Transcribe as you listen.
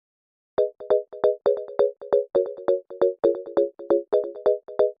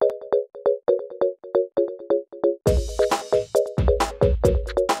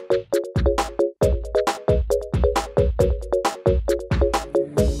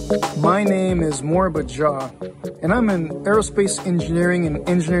My name is Moriba Jah, and I'm an aerospace engineering and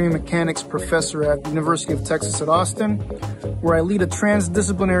engineering mechanics professor at the University of Texas at Austin, where I lead a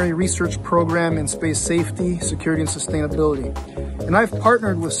transdisciplinary research program in space safety, security, and sustainability. And I've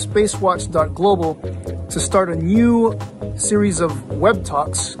partnered with SpaceWatch.Global to start a new series of web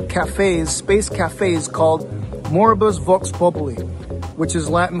talks, cafes, space cafes called Moriba's VOX POPULI, which is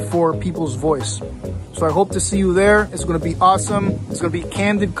Latin for people's voice. So I hope to see you there. It's going to be awesome. It's going to be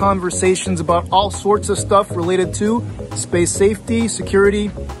candid conversations about all sorts of stuff related to space safety,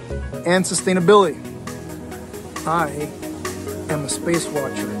 security, and sustainability. I am a space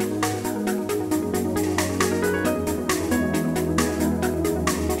watcher.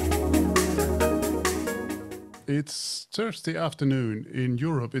 It's Thursday afternoon. In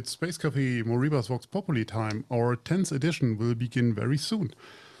Europe, it's Space Café Moriba's VOX POPULI time. Our 10th edition will begin very soon.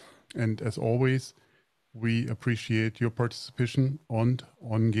 And as always, we appreciate your participation and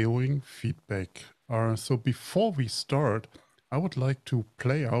ongoing feedback. So before we start, I would like to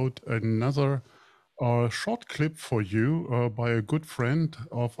play out another short clip for you by a good friend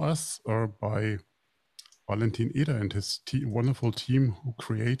of us, by Valentin Eder and his wonderful team, who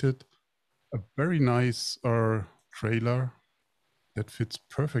created a very nice trailer that fits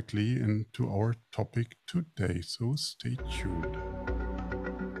perfectly into our topic today. So stay tuned.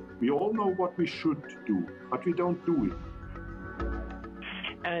 We all know what we should do, but we don't do it.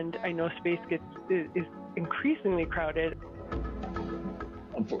 And I know space is increasingly crowded.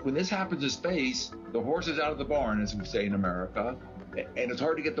 When this happens in space, the horse is out of the barn, as we say in America, and it's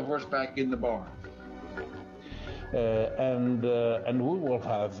hard to get the horse back in the barn. And we will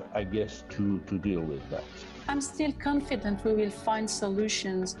have, I guess, to deal with that. I'm still confident we will find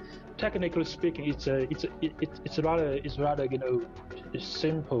solutions. Technically speaking, it's rather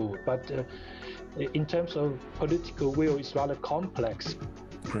simple, but in terms of political will, it's rather complex.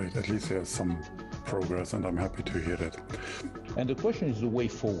 Great, at least there's some progress, and I'm happy to hear that. And the question is the way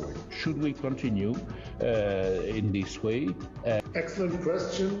forward. Should we continue in this way? Excellent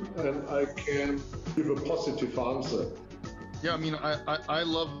question, and I can give a positive answer. Yeah, I mean, I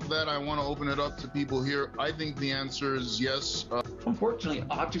love that. I want to open it up to people here. I think the answer is yes. Unfortunately,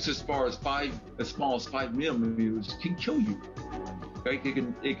 objects as small as 5 millimeters can kill you. Right?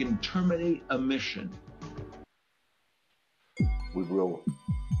 It can terminate a mission. We will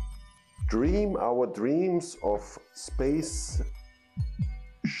dream our dreams of space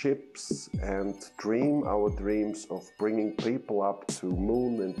ships and dream our dreams of bringing people up to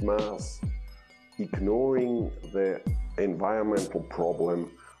Moon and Mars, ignoring the environmental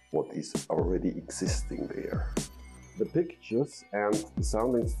problem what is already existing there. The pictures and the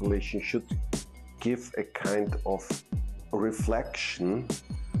sound installation should give a kind of reflection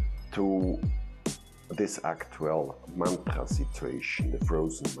to this actual mantra situation, the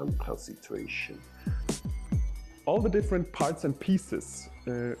frozen mantra situation. All the different parts and pieces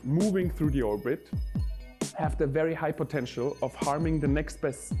moving through the orbit have the very high potential of harming the next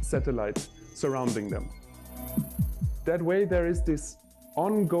best satellite surrounding them. That way there is this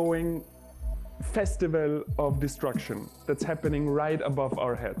ongoing festival of destruction that's happening right above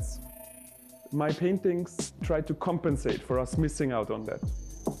our heads. My paintings try to compensate for us missing out on that.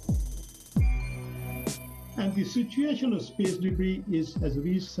 And the situation of space debris has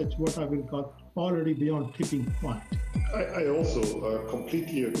reached such what I will call already beyond tipping point. I also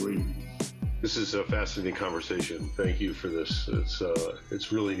completely agree. This is a fascinating conversation. Thank you for this.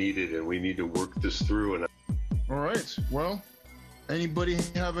 It's really needed, and we need to work this through. And all right. Well, anybody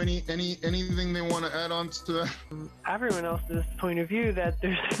have anything they want to add on to that? Everyone else's point of view that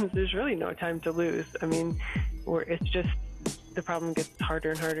there's really no time to lose. I mean, it's just the problem gets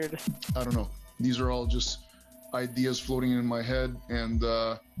harder and harder to. I don't know. These are all just ideas floating in my head, and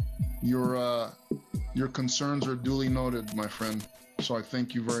your concerns are duly noted, my friend. So I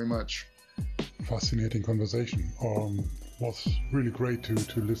thank you very much. Fascinating conversation. Was really great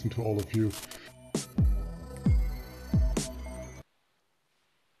to listen to all of you.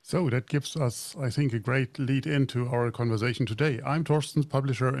 So that gives us, I think, a great lead into our conversation today. I'm Torsten,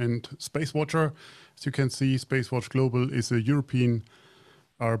 publisher and SpaceWatcher. As you can see, SpaceWatch.Global is a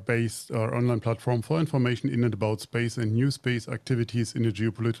European-based online platform for information in and about space and new space activities in a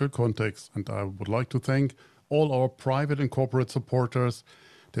geopolitical context. And I would like to thank all our private and corporate supporters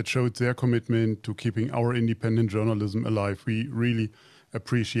that showed their commitment to keeping our independent journalism alive. We really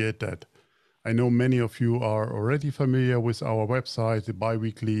appreciate that. I know many of you are already familiar with our website, the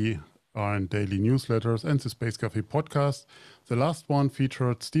bi-weekly and daily newsletters, and the Space Café podcast. The last one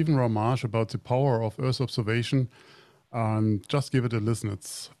featured Stephen Ramage about the power of Earth observation. And just give it a listen.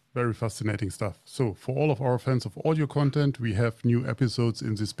 It's Very fascinating stuff. So for all of our fans of audio content, we have new episodes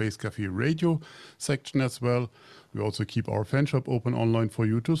in the Space Café radio section as well. We also keep our fan shop open online for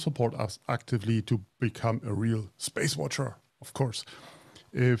you to support us actively to become a real space watcher, of course.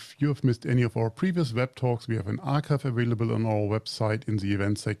 If you have missed any of our previous web talks, we have an archive available on our website in the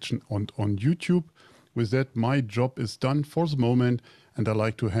event section and on YouTube. With that, my job is done for the moment, and I'd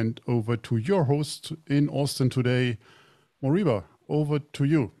like to hand over to your host in Austin today, Moriba. Over to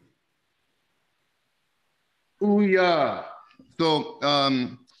you. Ooh, yeah. So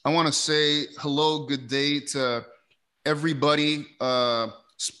I want to say hello, good day to everybody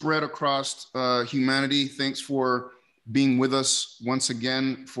spread across humanity. Thanks for being with us once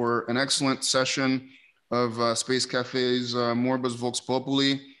again for an excellent session of Space Café's Moriba Jah VOX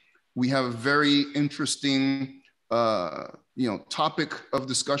POPULI. We have a very interesting topic of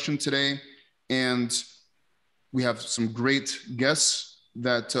discussion today, and we have some great guests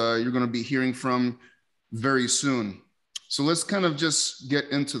that you're going to be hearing from very soon. So let's kind of just get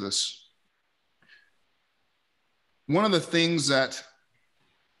into this. One of the things that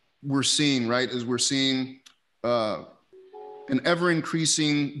we're seeing, right, is we're seeing an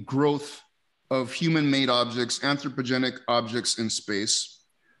ever-increasing growth of human-made objects, anthropogenic objects in space.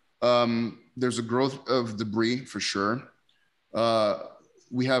 There's a growth of debris for sure.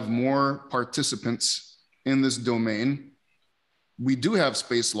 We have more participants in this domain. We do have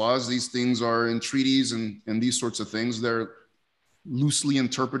space laws. These things are in treaties and these sorts of things. They're loosely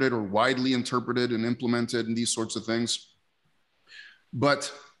interpreted or widely interpreted and implemented and these sorts of things.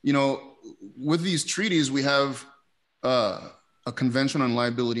 But, with these treaties, we have a convention on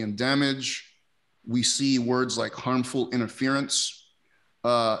liability and damage. We see words like harmful interference.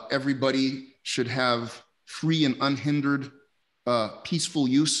 Everybody should have free and unhindered peaceful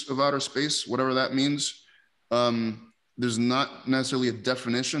use of outer space, whatever that means. There's not necessarily a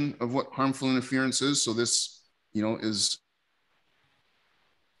definition of what harmful interference is. So this, is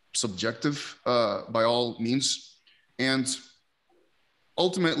subjective by all means. And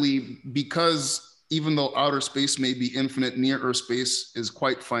ultimately, because even though outer space may be infinite, near Earth space is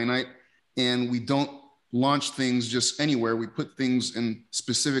quite finite, and we don't launch things just anywhere. We put things in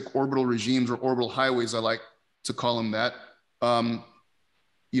specific orbital regimes or orbital highways, I like to call them that.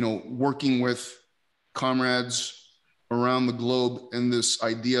 Working with comrades around the globe in this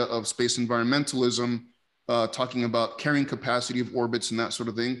idea of space environmentalism, talking about carrying capacity of orbits and that sort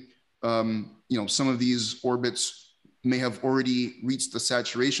of thing. Some of these orbits may have already reached the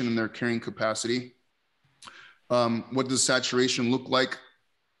saturation in their carrying capacity. What does saturation look like?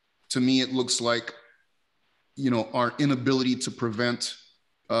 To me, it looks like, our inability to prevent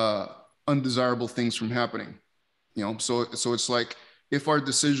undesirable things from happening. So it's like if our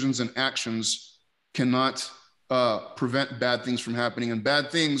decisions and actions cannot prevent bad things from happening, and bad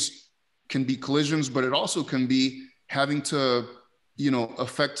things can be collisions, but it also can be having to,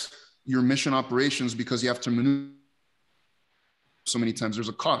 affect your mission operations because you have to maneuver so many times. There's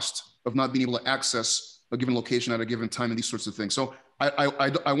a cost of not being able to access a given location at a given time and these sorts of things. So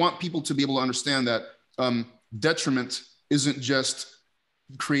I want people to be able to understand that detriment isn't just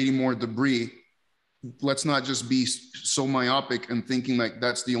creating more debris. Let's not just be so myopic and thinking like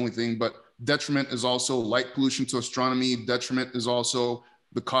that's the only thing, but detriment is also light pollution to astronomy. Detriment is also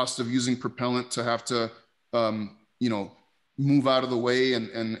the cost of using propellant to have to, move out of the way.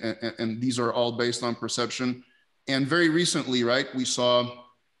 And these are all based on perception. And very recently, right, we saw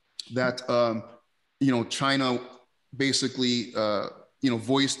that, China basically,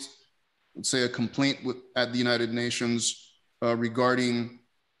 voiced, let's say, a complaint at the United Nations regarding,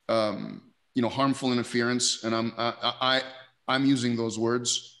 harmful interference. And I'm using those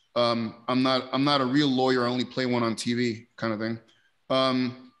words. I'm not a real lawyer. I only play one on TV, kind of thing.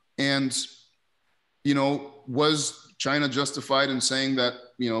 Was China justified in saying that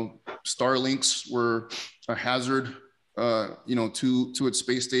Starlinks were a hazard, to its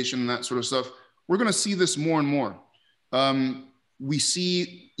space station and that sort of stuff? We're going to see this more and more. We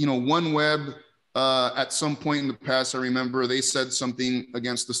see, OneWeb at some point in the past. I remember they said something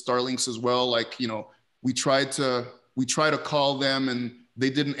against the Starlinks as well. Like, we try to call them and they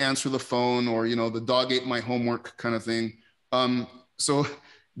didn't answer the phone, or, the dog ate my homework kind of thing. So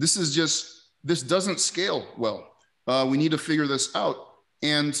this doesn't scale well. We need to figure this out.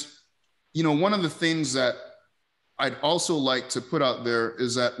 And, one of the things that I'd also like to put out there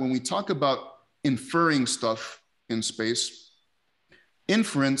is that when we talk about inferring stuff in space,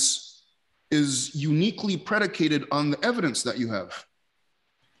 inference is uniquely predicated on the evidence that you have.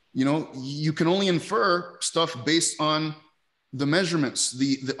 You can only infer stuff based on the measurements,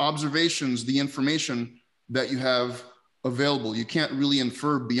 the observations, the information that you have available. You can't really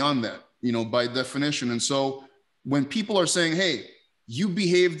infer beyond that, you know, by definition. And so when people are saying, hey, you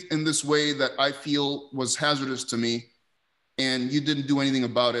behaved in this way that I feel was hazardous to me, and you didn't do anything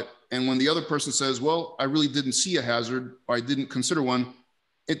about it. And when the other person says, well, I really didn't see a hazard, or I didn't consider one,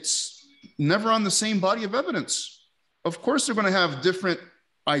 it's never on the same body of evidence. Of course, they're going to have different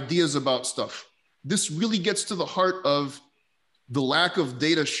ideas about stuff. This really gets to the heart of the lack of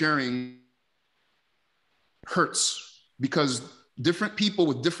data sharing hurts, because different people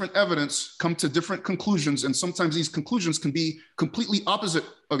with different evidence come to different conclusions. And sometimes these conclusions can be completely opposite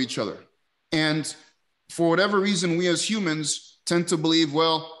of each other. And for whatever reason, we as humans tend to believe,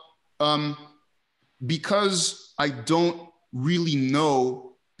 well, because I don't really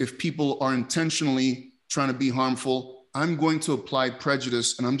know if people are intentionally trying to be harmful, I'm going to apply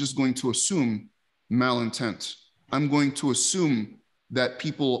prejudice, and I'm just going to assume malintent. I'm going to assume that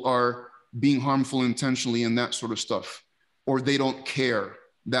people are being harmful intentionally and that sort of stuff, or they don't care,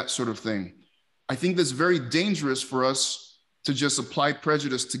 that sort of thing. I think that's very dangerous for us to just apply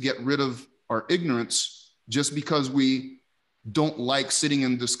prejudice to get rid of our ignorance just because we don't like sitting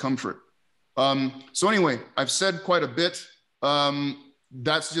in discomfort. So anyway, I've said quite a bit.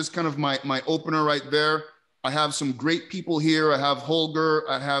 That's just kind of my opener right there. I have some great people here. I have Holger,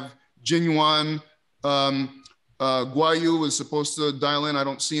 I have Jinyuan, Guayu is supposed to dial in. I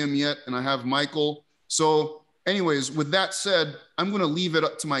don't see him yet. And I have Michael. So anyways, with that said, I'm going to leave it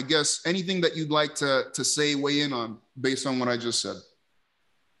up to my guests. Anything that you'd like to say, weigh in on based on what I just said.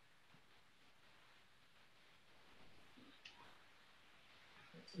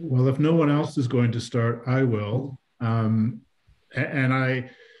 Well, if no one else is going to start, I will. And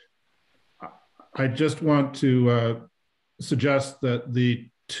I just want to suggest that the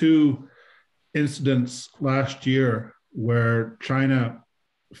two incidents last year where China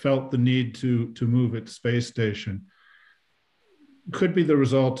felt the need to move its space station could be the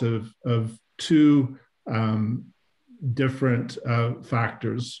result of two different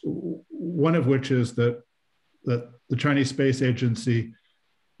factors. One of which is that the Chinese Space Agency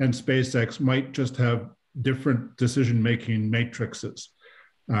and SpaceX might just have different decision-making matrices.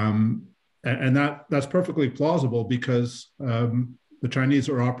 And that's perfectly plausible because the Chinese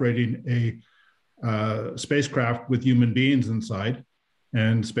are operating a spacecraft with human beings inside,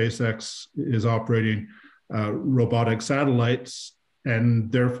 and SpaceX is operating robotic satellites,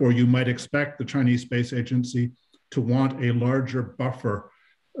 and therefore you might expect the Chinese Space Agency to want a larger buffer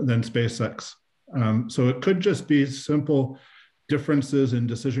than SpaceX. So it could just be simple differences in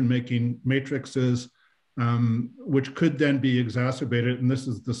decision-making matrices, which could then be exacerbated, and this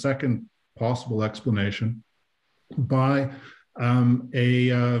is the second possible explanation, by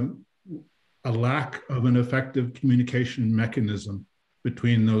a lack of an effective communication mechanism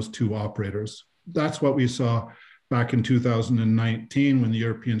between those two operators. That's what we saw back in 2019 when the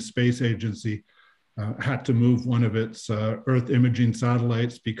European Space Agency had to move one of its Earth imaging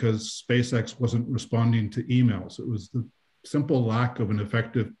satellites because SpaceX wasn't responding to emails. It was the simple lack of an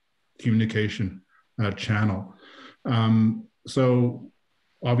effective communication channel. So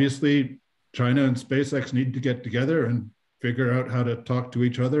obviously, China and SpaceX need to get together and figure out how to talk to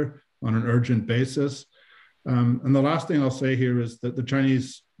each other on an urgent basis. And the last thing I'll say here is that the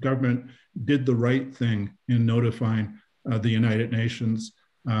Chinese government did the right thing in notifying the United Nations.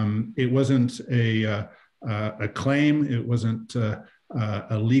 It wasn't a claim, it wasn't a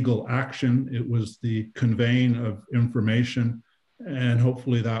legal action, it was the conveying of information. And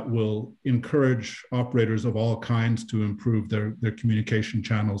hopefully that will encourage operators of all kinds to improve their communication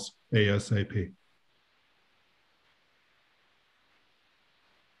channels ASAP.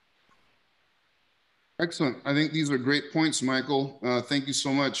 Excellent. I think these are great points, Michael. Thank you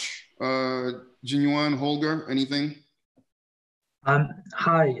so much. Jinyuan, Holger, anything?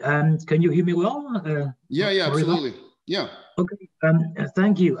 Hi, can you hear me well? Yeah, absolutely. Yeah. Okay,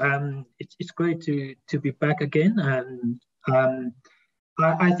 thank you. It's great to be back again.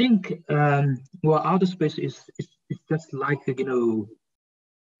 I think, well, outer space is just like, the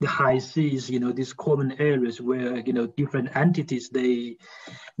high seas, these common areas where, different entities, they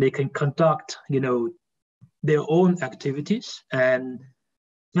can conduct, their own activities. And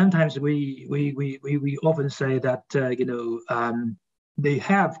sometimes we often say that, they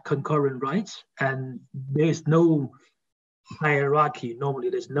have concurrent rights and there is no hierarchy. Normally,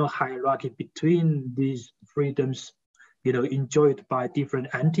 there's no hierarchy between these freedoms, enjoyed by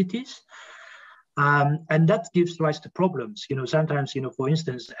different entities. And that gives rise to problems. Sometimes, for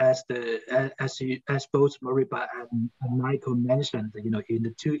instance, as both Moriba and Michael mentioned, in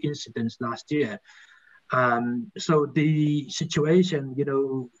the two incidents last year. So the situation,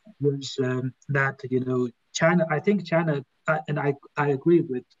 was that, China, I think China, and I agree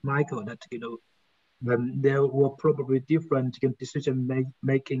with Michael that, there were probably different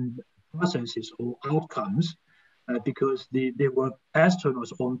decision-making processes or outcomes because there were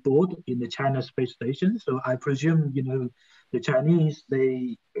astronauts on board in the China space station. So I presume, the Chinese,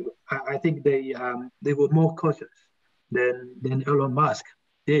 I think they were more cautious than Elon Musk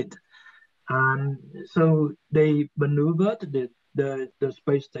did. So they maneuvered the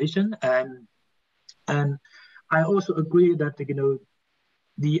space station, and I also agree that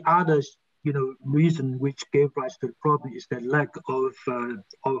the other reason which gave rise to the problem is the lack of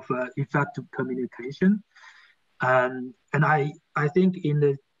effective communication, and I think in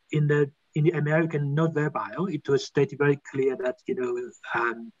the American note verbal it was stated very clear that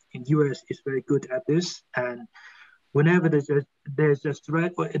in US is very good at this, and whenever there's a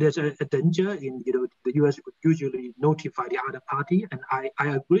threat or there's a danger in the US would usually notify the other party, and I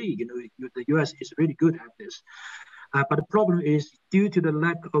agree the US is really good at this, but the problem is due to the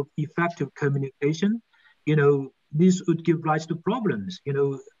lack of effective communication, this would give rise to problems.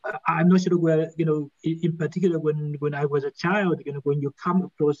 I'm not sure where in particular when I was a child, when you come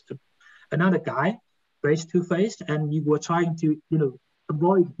across another guy face to face and you were trying to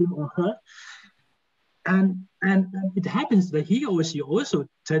avoid him or her. And it happens that he or she also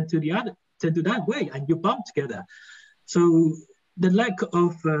tend to that way, and you bump together. So the lack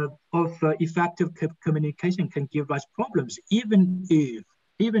of effective communication can give rise problems, even if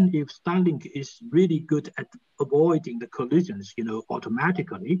Starlink is really good at avoiding the collisions,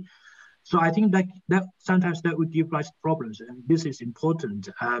 automatically. So I think that sometimes that would give rise to problems, and this is important.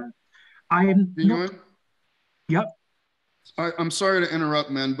 I'm sorry to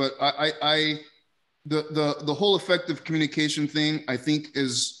interrupt, man, but the whole effective communication thing, I think,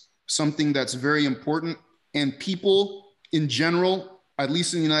 is something that's very important. And people in general, at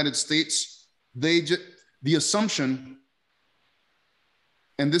least in the United States, the assumption,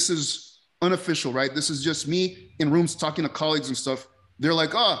 and this is unofficial, right? This is just me in rooms talking to colleagues and stuff. They're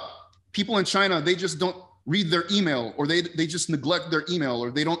like, people in China, they just don't read their email, or they just neglect their email,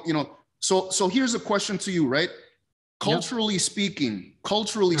 or they don't, So here's a question to you, right? Culturally speaking,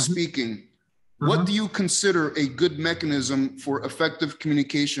 what do you consider a good mechanism for effective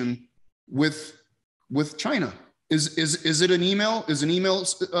communication with China? Is it an email?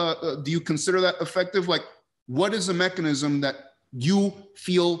 Do you consider that effective? Like, what is a mechanism that you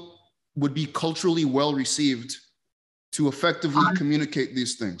feel would be culturally well received to effectively communicate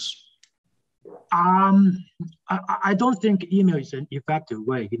these things? I don't think email is an effective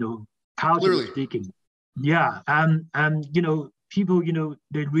way, culturally speaking. Yeah, people,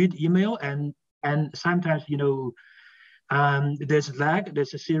 they read email and sometimes, there's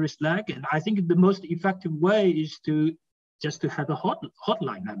a serious lag. And I think the most effective way is to have a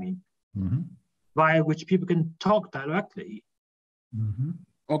hotline, via which people can talk directly.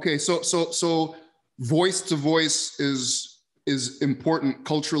 Okay, so voice to voice is important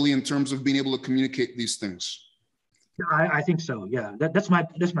culturally in terms of being able to communicate these things. I think so. Yeah, that's my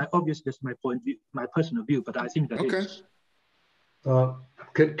point, my personal view. But I think that is.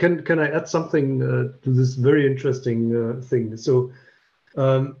 Can I add something to this very interesting thing? So,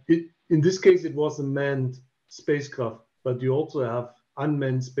 in this case, it was a manned spacecraft, but you also have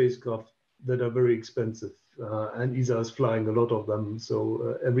unmanned spacecraft that are very expensive, and ESA is flying a lot of them.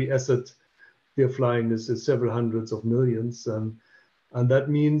 So every asset we are flying is several hundreds of millions, and that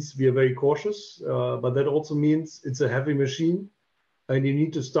means we are very cautious. But that also means it's a heavy machine, and you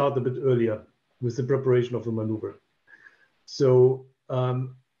need to start a bit earlier with the preparation of the maneuver. So,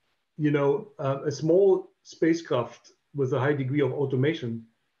 a small spacecraft with a high degree of automation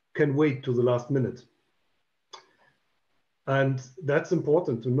can wait to the last minute. And that's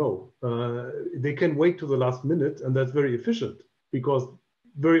important to know. They can wait to the last minute, and that's very efficient, because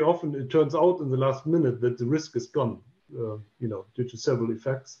very often it turns out in the last minute that the risk is gone, due to several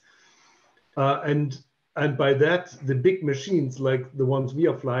effects. And by that, the big machines like the ones we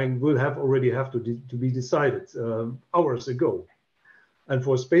are flying will already have to be decided hours ago. And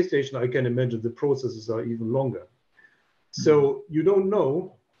for a space station, I can imagine the processes are even longer. So you don't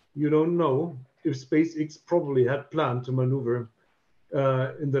know if SpaceX probably had planned to maneuver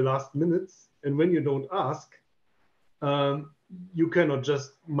in the last minutes. And when you don't ask, you cannot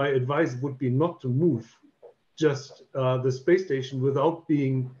just, my advice would be not to move just the space station without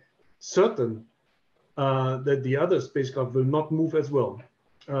being certain that the other spacecraft will not move as well.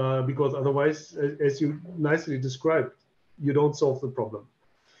 Because otherwise, as you nicely described, you don't solve the problem.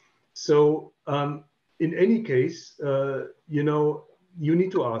 So in any case, you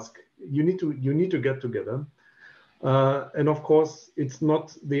need to ask. You need to get together. And of course, it's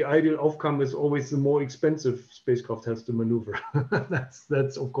not the ideal outcome is always the more expensive spacecraft has to maneuver.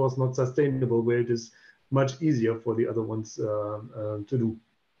 That's of course not sustainable, where it is much easier for the other ones to do.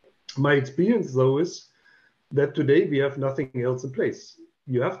 My experience though is that today we have nothing else in place.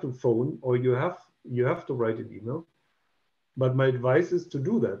 You have to phone or you have to write an email. But my advice is to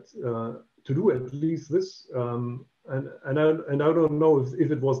do that, to do at least this. And I don't know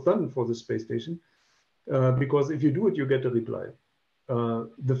if it was done for the space station. Because if you do it, you get a reply.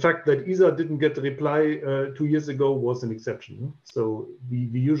 The fact that ESA didn't get a reply 2 years ago was an exception. So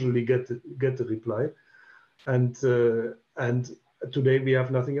we usually get a reply, and today we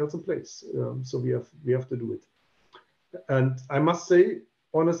have nothing else in place. So we have to do it. And I must say,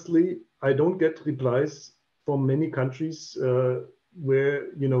 honestly, I don't get replies from many countries where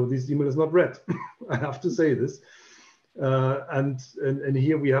this email is not read. I have to say this. And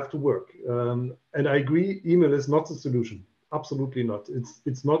here we have to work. And I agree, email is not the solution. Absolutely not.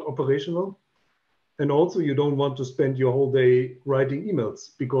 It's not operational. And also you don't want to spend your whole day writing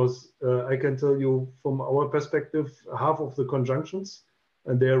emails, because I can tell you from our perspective, half of the conjunctions,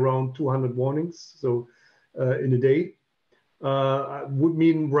 and they're around 200 warnings, so in a day, would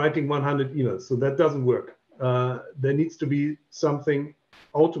mean writing 100 emails. So that doesn't work. There needs to be something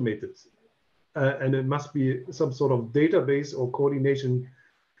automated. And it must be some sort of database or coordination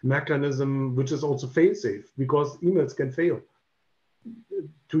mechanism, which is also fail-safe, because emails can fail.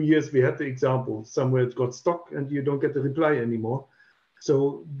 2 years we had the example, somewhere it got stuck and you don't get the reply anymore.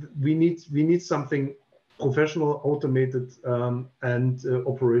 So we need something professional, automated, and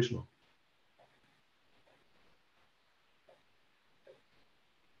operational.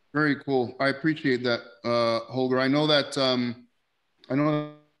 Very cool. I appreciate that, Holger. I know that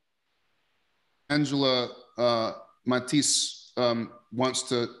Angela Matisse wants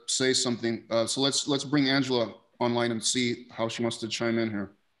to say something. So let's bring Angela online and see how she wants to chime in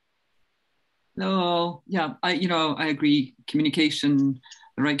here. No, yeah, I agree. Communication,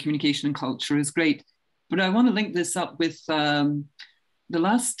 the right communication and culture is great. But I want to link this up with the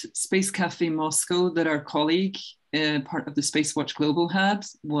last Space Café Moscow that our colleague, part of the SpaceWatch.Global had,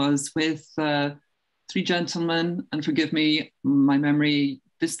 was with 3 gentlemen, and forgive me, my memory,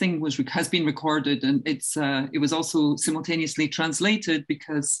 this thing has been recorded, and it was also simultaneously translated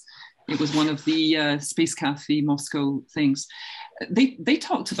because it was one of the Space Café Moscow things. They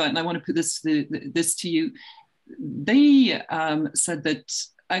talked about, and I want to put this to you. They said that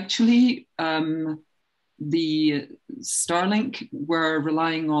actually the Starlink were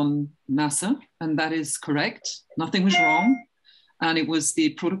relying on NASA, and that is correct. Nothing was wrong, and it was the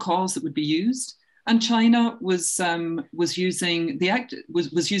protocols that would be used. And China was using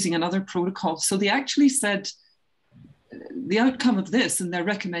another protocol. So they actually said the outcome of this and their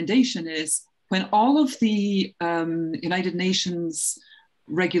recommendation is, when all of the United Nations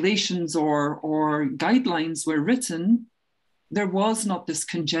regulations or guidelines were written, there was not this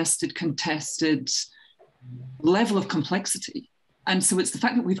congested, contested level of complexity. And so it's the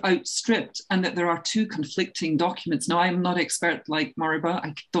fact that we've outstripped, and that there are 2 conflicting documents. Now, I'm not expert like Moriba.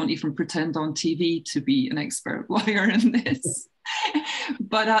 I don't even pretend on TV to be an expert lawyer in this.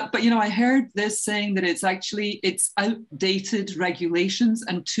 But I heard this saying that it's outdated regulations,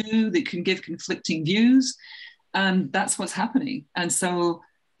 and 2 that can give conflicting views, and that's what's happening. And so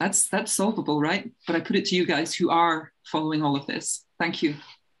that's solvable, right? But I put it to you guys who are following all of this. Thank you.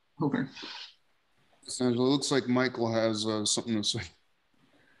 Over. Angela, it looks like Michael has something to say.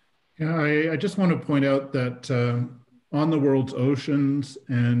 Yeah, I just want to point out that on the world's oceans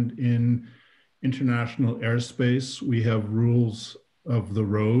and in international airspace, we have rules of the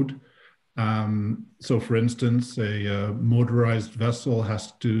road. So for instance, a motorized vessel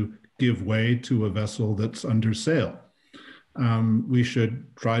has to give way to a vessel that's under sail. We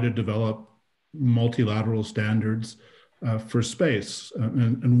should try to develop multilateral standards for space.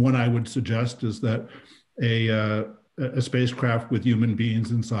 And one I would suggest is that a spacecraft with human beings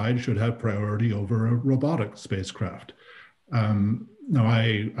inside should have priority over a robotic spacecraft. Now,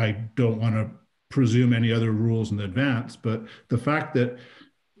 I don't want to presume any other rules in advance, but the fact that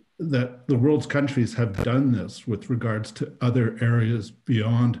the world's countries have done this with regards to other areas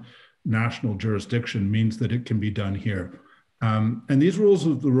beyond national jurisdiction means that it can be done here. And these rules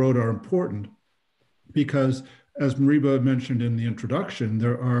of the road are important because, as Moriba mentioned in the introduction,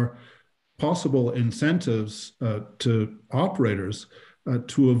 there are possible incentives to operators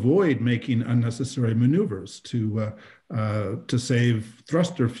to avoid making unnecessary maneuvers, to save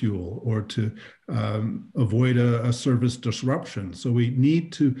thruster fuel, or to avoid a service disruption. So we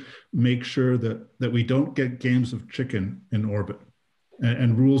need to make sure that we don't get games of chicken in orbit.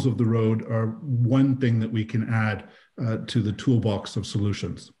 and rules of the road are one thing that we can add to the toolbox of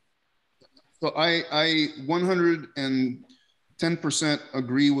solutions. So I 110%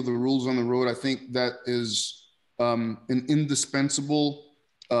 agree with the rules on the road. I think that is an indispensable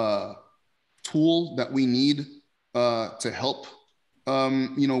tool that we need to help,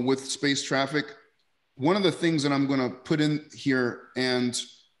 with space traffic. One of the things that I'm going to put in here, and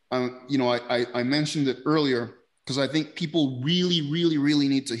I mentioned it earlier because I think people really, really, really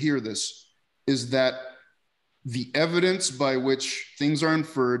need to hear this, is that the evidence by which things are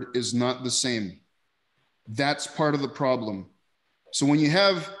inferred is not the same. That's part of the problem. So when you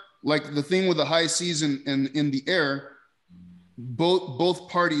have like the thing with the high seas in the air, both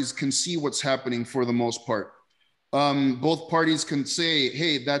parties can see what's happening for the most part. Both parties can say,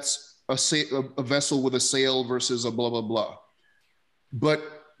 hey, that's a vessel with a sail versus a blah, blah, blah. But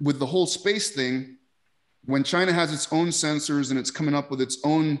with the whole space thing, when China has its own sensors and it's coming up with its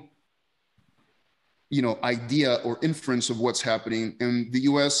own, idea or inference of what's happening, and the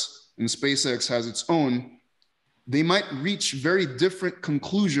US and SpaceX has its own, they might reach very different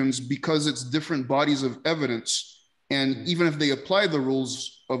conclusions because it's different bodies of evidence. And even if they apply the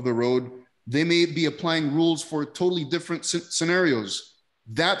rules of the road, they may be applying rules for totally different scenarios.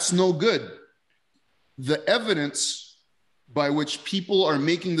 That's no good. The evidence by which people are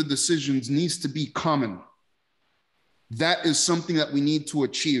making the decisions needs to be common. That is something that we need to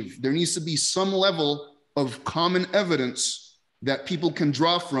achieve. There needs to be some level of common evidence that people can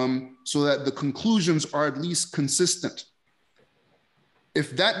draw from so that the conclusions are at least consistent.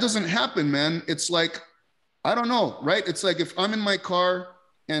 If that doesn't happen, man, it's like, I don't know, right? It's like if I'm in my car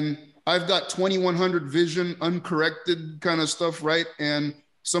and I've got 2100 vision, uncorrected kind of stuff, right? And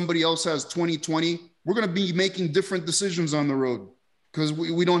somebody else has 20/20, we're going to be making different decisions on the road because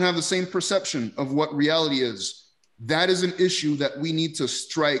we don't have the same perception of what reality is. That is an issue that we need to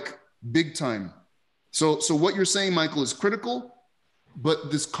strike big time. So what you're saying, Michael, is critical, but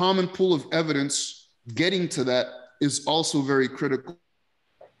this common pool of evidence, getting to that is also very critical.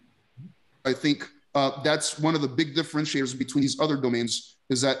 I think that's one of the big differentiators between these other domains,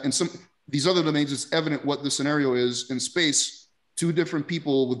 is that in these other domains, it's evident what the scenario is. In space, two different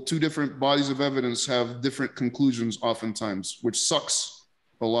people with two different bodies of evidence have different conclusions oftentimes, which sucks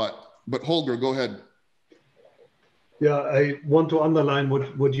a lot. But Holger, go ahead. Yeah, I want to underline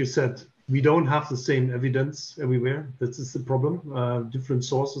what you said. We don't have the same evidence everywhere. This is the problem. Different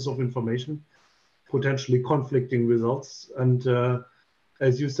sources of information, potentially conflicting results. And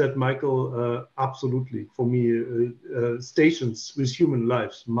as you said, Michael, absolutely. For me, stations with human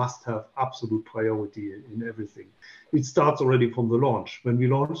lives must have absolute priority in everything. It starts already from the launch. When we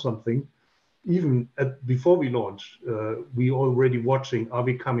launch something, even before we launch, we already watching, are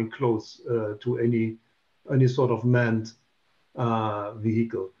we coming close to any sort of manned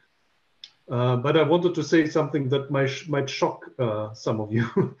vehicle. But I wanted to say something that might shock some of you.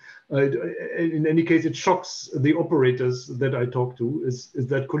 In any case, it shocks the operators that I talk to, is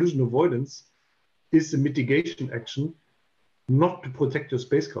that collision avoidance is a mitigation action, not to protect your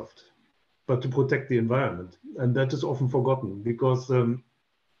spacecraft, but to protect the environment. And that is often forgotten because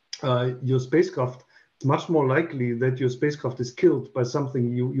your spacecraft, it's much more likely that your spacecraft is killed by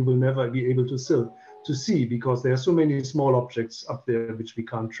something you will never be able to see because there are so many small objects up there which we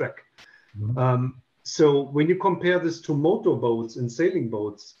can't track. So when you compare this to motorboats and sailing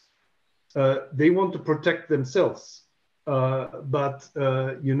boats, they want to protect themselves. But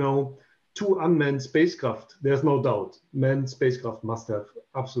two unmanned spacecraft, there's no doubt, manned spacecraft must have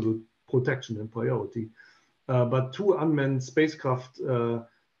absolute protection and priority. But two unmanned spacecraft,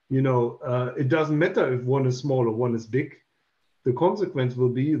 it doesn't matter if one is small or one is big. The consequence will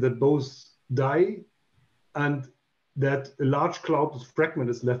be that both die and that a large cloud of fragment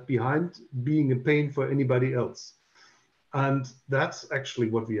is left behind, being a pain for anybody else. And that's actually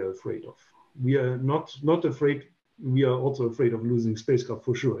what we are afraid of. We are not afraid, we are also afraid of losing spacecraft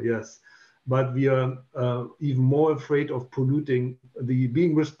for sure, yes. But we are even more afraid of polluting,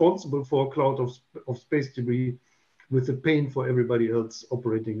 being responsible for a cloud of space debris with the pain for everybody else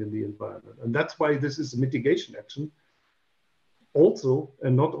operating in the environment. And that's why this is a mitigation action also,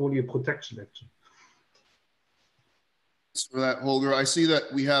 and not only a protection action. Thanks for that, Holger. I see that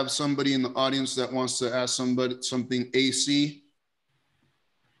we have somebody in the audience that wants to ask something AC.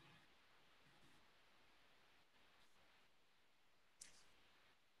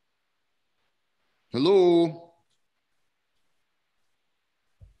 Hello?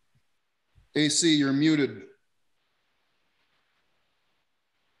 AC, you're muted.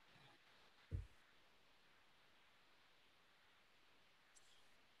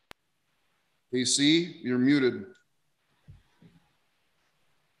 AC, you're muted.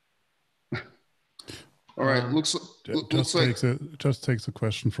 All right, looks like just takes a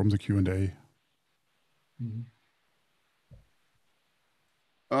question from the Q&A.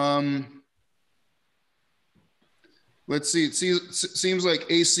 Let's see. It seems like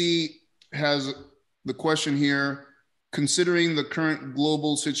AC has the question here. Considering the current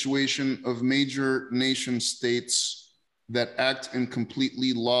global situation of major nation states that act in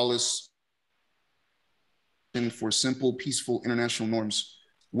completely lawless and for simple, peaceful international norms,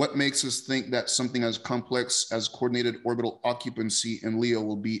 what makes us think that something as complex as coordinated orbital occupancy in LEO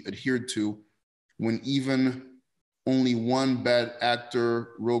will be adhered to when even only one bad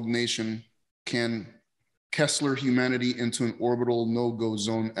actor, rogue nation, can Kessler humanity into an orbital no-go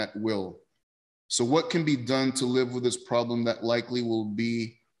zone at will? So what can be done to live with this problem that likely will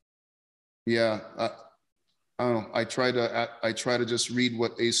be, I don't know. I try to just read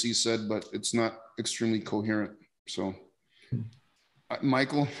what AC said, but it's not extremely coherent. So,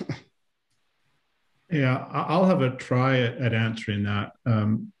 Michael. Yeah, I'll have a try at answering that.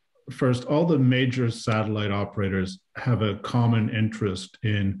 First, all the major satellite operators have a common interest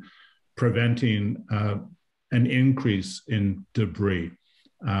in preventing an increase in debris.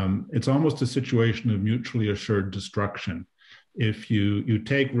 It's almost a situation of mutually assured destruction. If you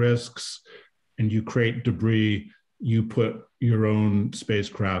take risks and you create debris, you put your own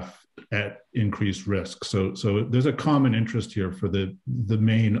spacecraft at increased risk. So there's a common interest here for the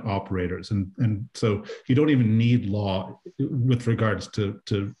main operators. And so you don't even need law with regards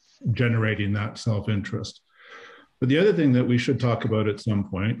to generating that self-interest. But the other thing that we should talk about at some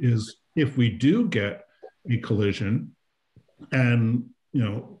point is if we do get a collision and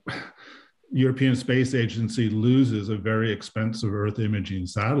European Space Agency loses a very expensive Earth imaging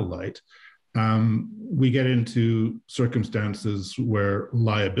satellite, we get into circumstances where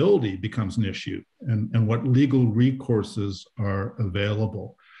liability becomes an issue and what legal recourses are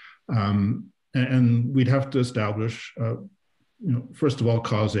available. And we'd have to establish, first of all,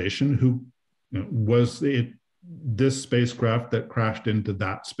 causation. Who was it this spacecraft that crashed into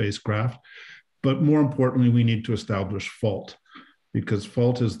that spacecraft? But more importantly, we need to establish fault, because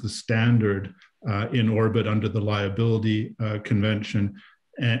fault is the standard in orbit under the liability convention,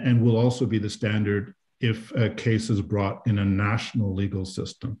 and will also be the standard if a case is brought in a national legal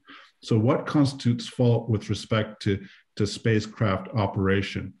system. So what constitutes fault with respect to spacecraft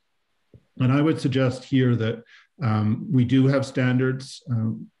operation? And I would suggest here that we do have standards.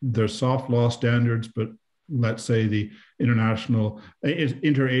 They're soft law standards, but let's say the International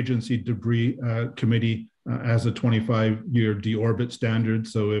Interagency Debris Committee has a 25-year deorbit standard.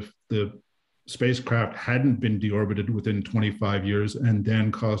 So if the spacecraft hadn't been deorbited within 25 years and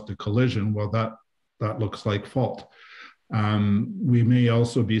then caused a collision, well, that looks like fault. We may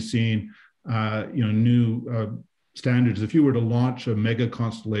also be seeing new standards. If you were to launch a mega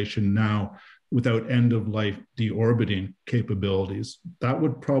constellation now without end-of-life deorbiting capabilities, that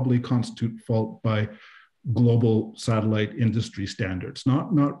would probably constitute fault by global satellite industry standards,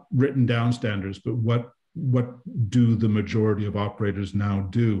 not written down standards, but what do the majority of operators now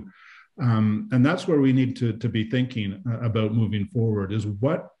do? And that's where we need to be thinking about moving forward, is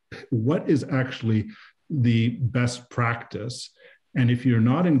what is actually the best practice. And if you're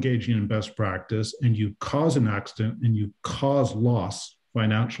not engaging in best practice and you cause an accident and you cause loss,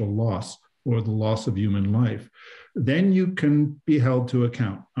 financial loss, or the loss of human life, then you can be held to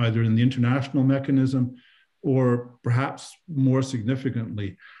account, either in the international mechanism or perhaps more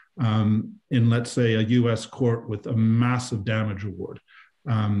significantly in, let's say, a US court with a massive damage award.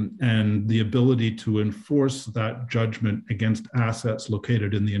 And the ability to enforce that judgment against assets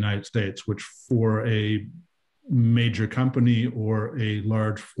located in the United States, which for a major company or a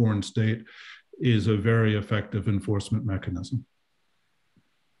large foreign state is a very effective enforcement mechanism.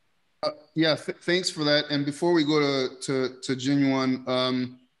 Thanks for that. And before we go to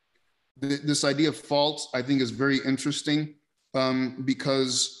Jinyuan, this idea of fault, I think, is very interesting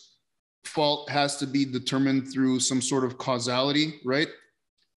because fault has to be determined through some sort of causality, right?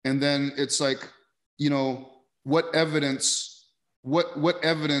 And then it's like, what evidence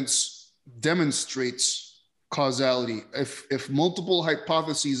demonstrates causality? If multiple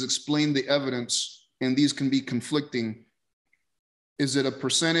hypotheses explain the evidence and these can be conflicting, is it a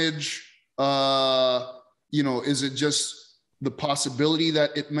percentage? Is it just the possibility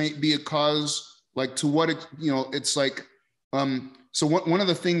that it might be a cause? Like, to what, it's like, so one of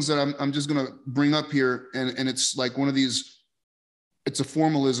the things that I'm just going to bring up here, and it's like one of these, it's a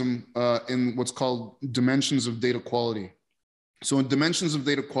formalism in what's called dimensions of data quality. So in dimensions of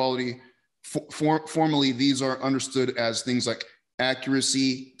data quality, formally, these are understood as things like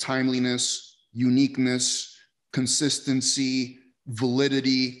accuracy, timeliness, uniqueness, consistency,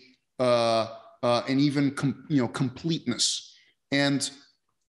 validity, and even completeness. And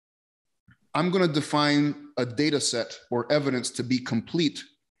I'm going to define a data set or evidence to be complete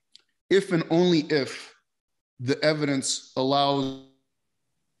if and only if the evidence allows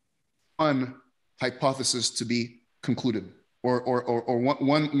one hypothesis to be concluded, or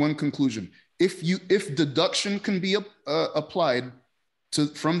one conclusion. If deduction can be applied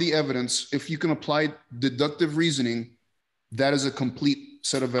from the evidence, if you can apply deductive reasoning, that is a complete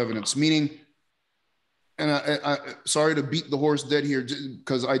set of evidence. Meaning, and I sorry to beat the horse dead here,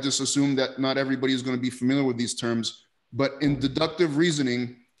 because I just assume that not everybody is going to be familiar with these terms, but in deductive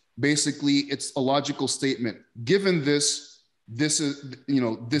reasoning, basically it's a logical statement. Given this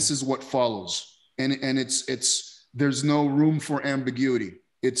is what follows, and it's there's no room for ambiguity.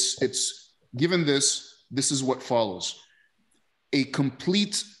 It's given this is what follows. A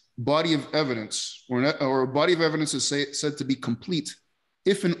complete body of evidence, or a body of evidence is said to be complete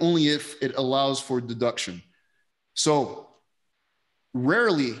if and only if it allows for deduction. So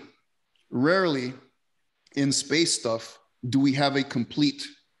rarely in space stuff do we have a complete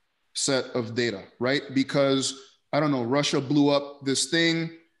set of data, right? Because, I don't know, Russia blew up this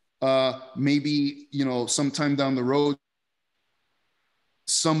thing, maybe, sometime down the road,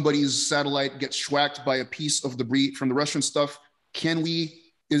 somebody's satellite gets schwacked by a piece of debris from the Russian stuff.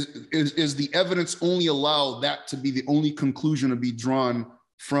 Is the evidence only allow that to be the only conclusion to be drawn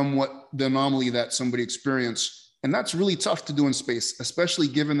from what the anomaly that somebody experienced? And that's really tough to do in space, especially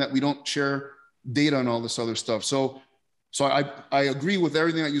given that we don't share data and all this other stuff. So I agree with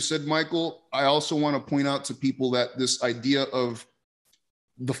everything that you said, Michael. I also want to point out to people that this idea of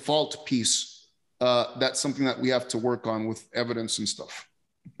the fault piece, that's something that we have to work on with evidence and stuff.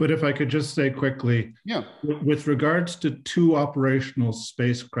 But if I could just say quickly, yeah, with regards to two operational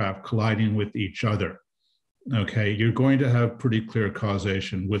spacecraft colliding with each other, okay, you're going to have pretty clear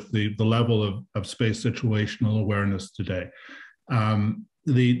causation with the level of space situational awareness today.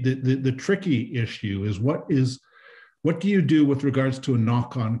 The tricky issue is what do you do with regards to a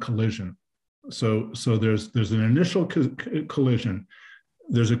knock-on collision? So there's an initial collision.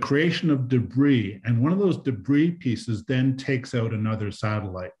 There's a creation of debris, and one of those debris pieces then takes out another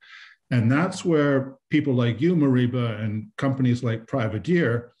satellite. And that's where people like you, Moriba, and companies like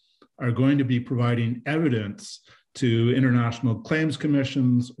Privateer are going to be providing evidence to international claims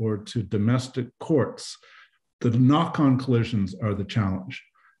commissions or to domestic courts. The knock-on collisions are the challenge.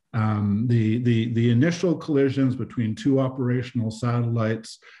 The initial collisions between two operational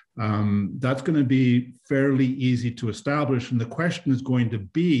satellites, that's going to be fairly easy to establish. And the question is going to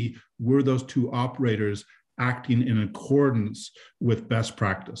be, were those two operators acting in accordance with best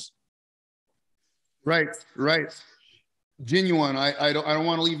practice? Right. Jinyuan, I don't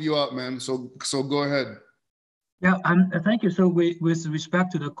want to leave you out, man. So go ahead. Yeah, thank you. So with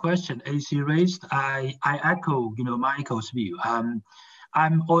respect to the question AC raised, I echo, Michael's view.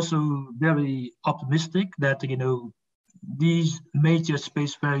 I'm also very optimistic that, these major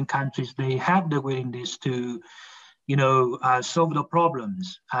spacefaring countries, they have the willingness to, solve the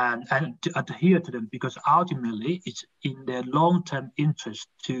problems and to adhere to them, because ultimately it's in their long-term interest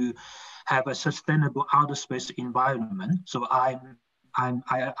to have a sustainable outer space environment. So I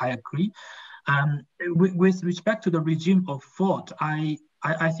agree. With respect to the regime of thought, I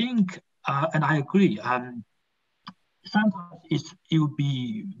think, and I agree, sometimes it would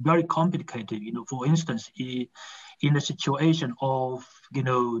be very complicated, for instance, in the situation of,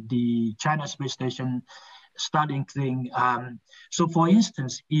 the China space station starting thing. So for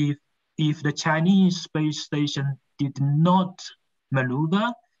instance, if the Chinese space station did not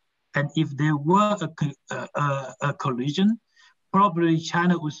maneuver, and if there were a collision, probably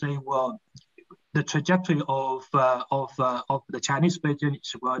China would say, well, the trajectory of the Chinese space station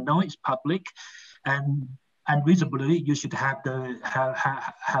is well known, it's public, and reasonably you should have the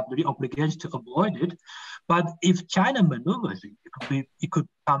obligation to avoid it. But if China maneuvers, it could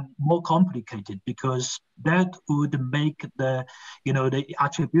become more complicated, because that would make the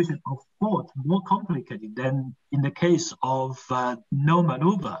attribution of fault more complicated than in the case of no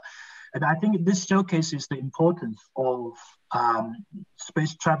maneuver. And I think this showcases the importance of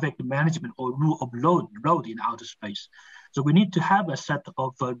space traffic management, or rule of road in outer space. So we need to have a set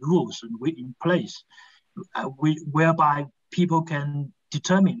of rules in place, whereby people can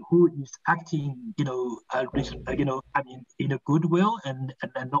determine who is acting, in a goodwill and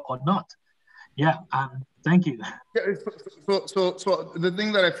or not. Yeah. Thank you. Yeah. So the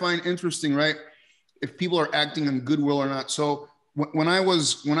thing that I find interesting, right? If people are acting in goodwill or not. So when I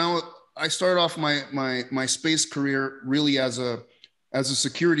started off my space career really as a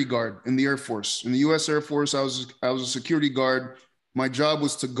security guard in the Air Force. In the U.S. Air Force, I was a security guard. My job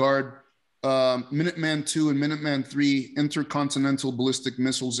was to guard Minuteman II and Minuteman III intercontinental ballistic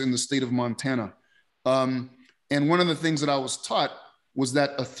missiles in the state of Montana. And one of the things that I was taught was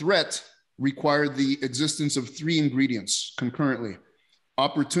that a threat required the existence of 3 ingredients concurrently: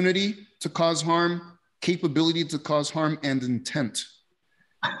 opportunity to cause harm, capability to cause harm, and intent.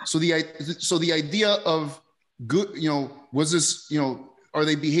 So the idea of good, was this, are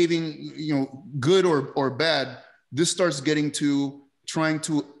they behaving, good or bad? This starts getting to trying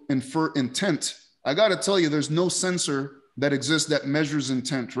to infer intent. I got to tell you, there's no sensor that exists that measures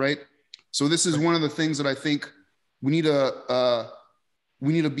intent, right? So this is one of the things that I think we need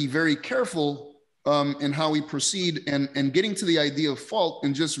to be very careful in how we proceed, and getting to the idea of fault,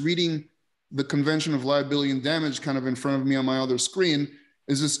 and just reading the Convention of Liability and Damage kind of in front of me on my other screen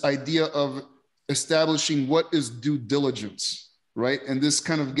is this idea of establishing what is due diligence, right? And this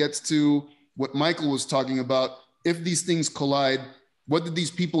kind of gets to what Michael was talking about. If these things collide, what did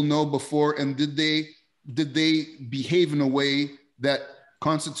these people know before, and did they behave in a way that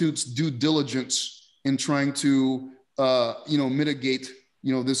constitutes due diligence in trying to mitigate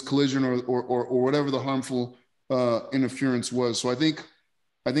this collision or whatever the harmful interference was. So I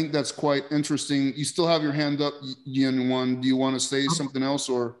think that's quite interesting. You still have your hand up, Jinyuan. Do you want to say something else,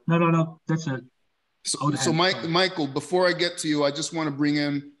 or? No. That's it. So Michael, before I get to you, I just want to bring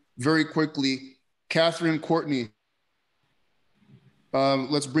in very quickly Catherine Courtney.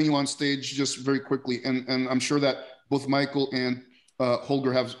 Let's bring you on stage just very quickly. And I'm sure that both Michael and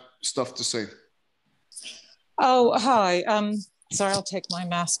Holger have stuff to say. Oh, hi. Sorry, I'll take my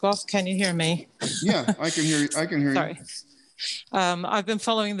mask off. Can you hear me? Yeah, I can hear you. Sorry. I've been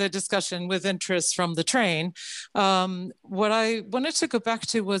following the discussion with interest from the train. What I wanted to go back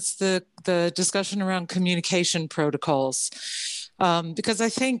to was the discussion around communication protocols, because I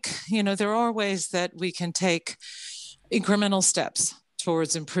think, there are ways that we can take incremental steps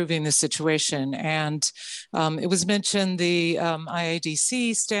towards improving the situation. And it was mentioned the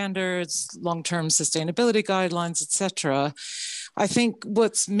IADC standards, long-term sustainability guidelines, et cetera. I think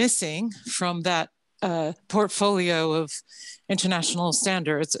what's missing from that portfolio of international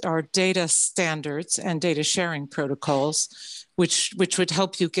standards are data standards and data sharing protocols, which would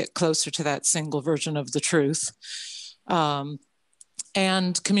help you get closer to that single version of the truth,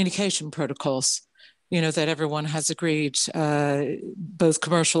 and communication protocols, that everyone has agreed, both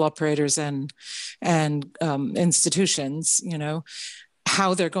commercial operators and institutions,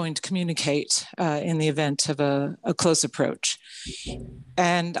 how they're going to communicate in the event of a close approach.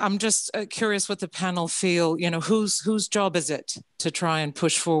 And I'm just curious what the panel feel, whose job is it to try and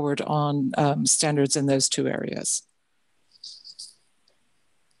push forward on standards in those 2 areas?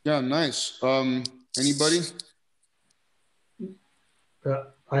 Yeah, nice. Anybody?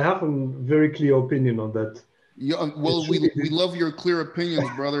 I have a very clear opinion on that. Yeah, well, we love your clear opinions,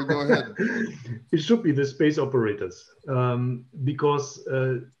 brother. Go ahead. It should be the space operators, because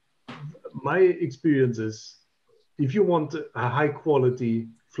my experience is, if you want a high quality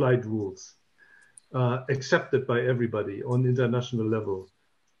flight rules accepted by everybody on international level,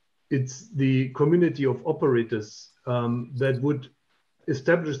 it's the community of operators that would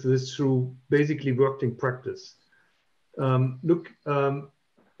establish this through basically working practice.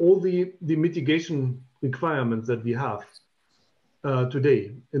 All the mitigation requirements that we have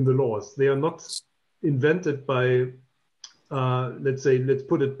today in the laws, they are not invented by, let's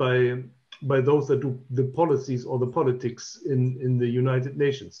put it by those that do the policies or the politics in the United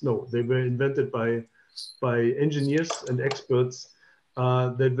Nations. No, they were invented by engineers and experts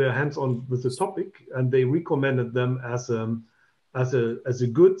that were hands-on with the topic, and they recommended them as a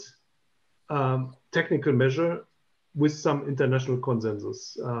good technical measure with some international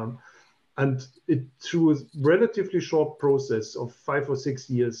consensus. And through a relatively short process of 5 or 6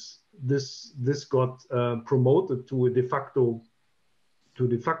 years, this got promoted to a de facto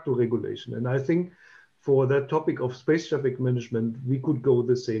regulation. And I think for that topic of space traffic management, we could go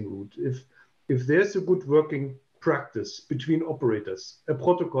the same route. If there's a good working practice between operators, a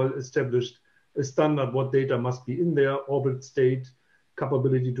protocol established, a standard what data must be in there, orbit state,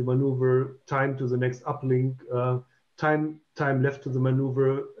 capability to maneuver, time to the next uplink, time left to the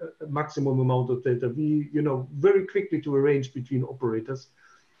maneuver, maximum amount of data, very quickly to arrange between operators.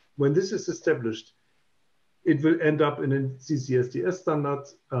 When this is established, it will end up in a CCSDS standard,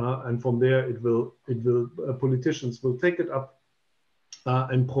 and from there politicians will take it up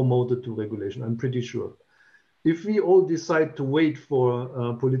and promote it to regulation. I'm pretty sure. If we all decide to wait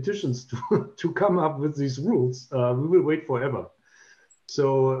for politicians to come up with these rules, we will wait forever.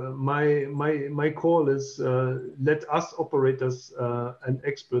 So my call is let us operators and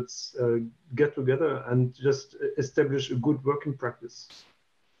experts get together and just establish a good working practice.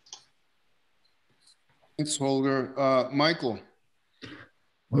 Thanks, Holger. Michael.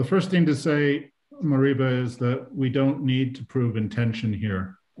 Well, the first thing to say, Moriba, is that we don't need to prove intention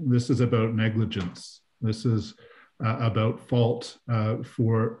here. This is about negligence. This is about fault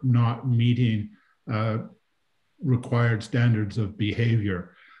for not meeting required standards of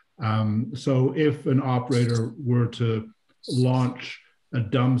behavior. So if an operator were to launch a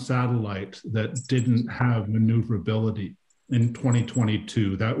dumb satellite that didn't have maneuverability in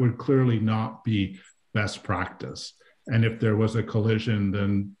 2022, that would clearly not be best practice. And if there was a collision,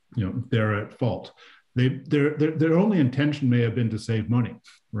 then they're at fault. Their only intention may have been to save money,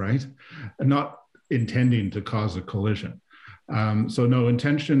 right? And not intending to cause a collision. So no,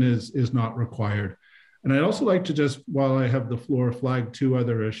 intention is not required. And I'd also like to just, while I have the floor, flag two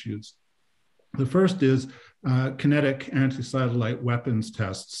other issues. The first is kinetic anti-satellite weapons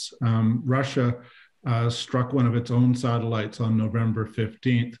tests. Russia struck one of its own satellites on November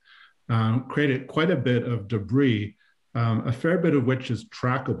 15th, created quite a bit of debris, a fair bit of which is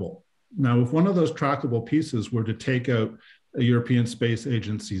trackable. Now, if one of those trackable pieces were to take out a European Space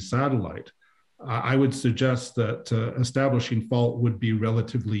Agency satellite, I would suggest that establishing fault would be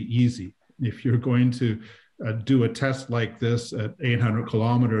relatively easy. If you're going to do a test like this at 800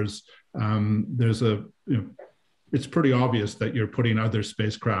 kilometers, it's pretty obvious that you're putting other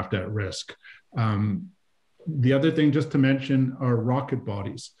spacecraft at risk. The other thing just to mention are rocket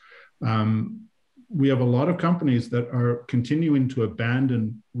bodies. We have a lot of companies that are continuing to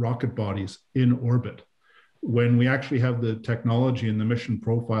abandon rocket bodies in orbit when we actually have the technology and the mission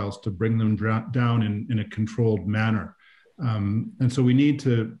profiles to bring them down in a controlled manner. And so we need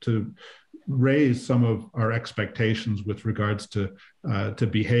to raise some of our expectations with regards to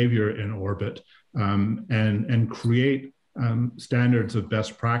behavior in orbit and create standards of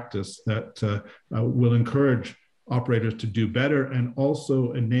best practice that will encourage operators to do better and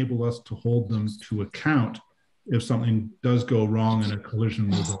also enable us to hold them to account if something does go wrong in a collision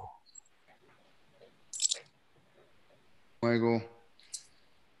with Michael.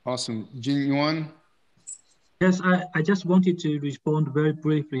 Awesome. Jinyuan? Yes, I just wanted to respond very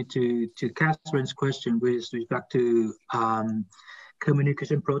briefly to Catherine's question with respect to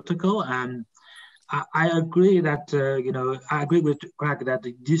communication protocol. And I agree that, I agree with Krag that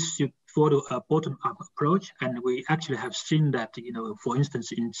this should follow a bottom-up approach. And we actually have seen that, for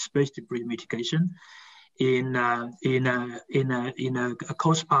instance, in space debris mitigation, in a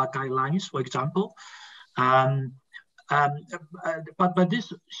COSPA guidelines, for example. But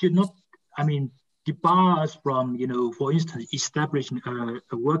this should not, debar us from, for instance, establishing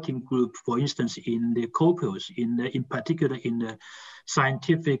a working group, for instance, in the COPUS, in particular in the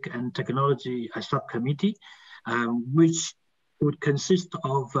scientific and technology subcommittee, which would consist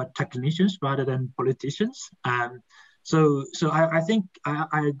of technicians rather than politicians. So I think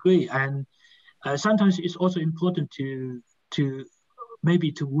I agree. And sometimes it's also important to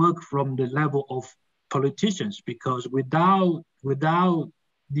maybe to work from the level of politicians, because without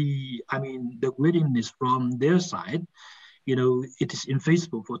the willingness from their side, it is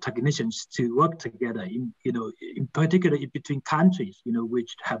infeasible for technicians to work together in particular between countries,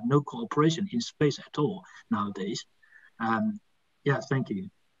 which have no cooperation in space at all nowadays. Yeah, thank you.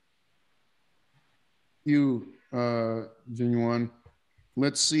 Jinyuan.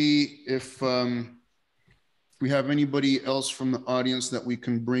 Let's see if we have anybody else from the audience that we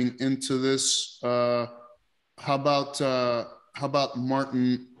can bring into this. How about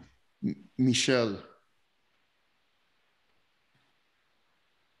Martin Michel?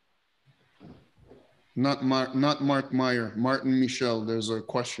 Not Mark Meyer, Martin Michel. There's a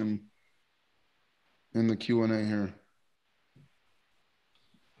question in the Q&A here.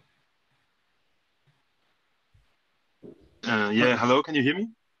 Yeah, hello, can you hear me?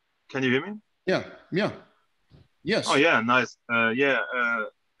 Can you hear me? Yeah. Yes. Oh yeah, nice.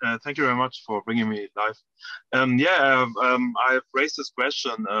 Thank you very much for bringing me live. I've raised this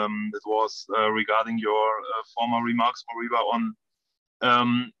question. It was regarding your former remarks, Moriba, on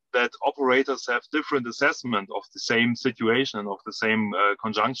that operators have different assessment of the same situation, of the same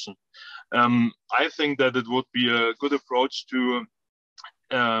conjunction. I think that it would be a good approach to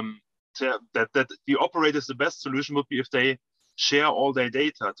that the operators, the best solution would be if they share all their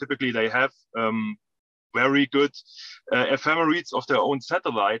data. Typically, they have very good ephemerides of their own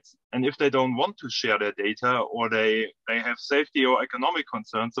satellites, and if they don't want to share their data, or they have safety or economic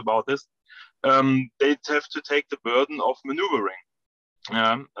concerns about this, they'd have to take the burden of maneuvering.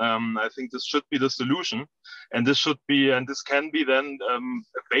 I think this should be the solution, and this can be then a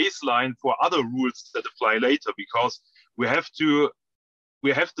baseline for other rules that apply later, because we have to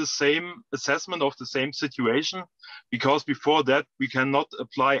we have the same assessment of the same situation, because before that we cannot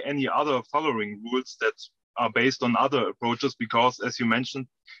apply any other following rules that are based on other approaches, because as you mentioned,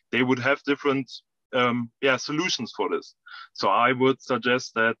 they would have different solutions for this. So I would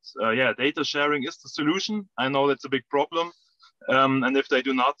suggest that data sharing is the solution. I know that's a big problem, and if they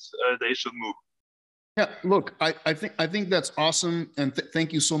do not, they should move. Yeah, look, I think that's awesome, and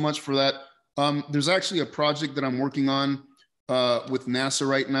thank you so much for that. There's actually a project that I'm working on with NASA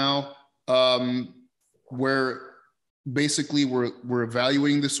right now, where basically we're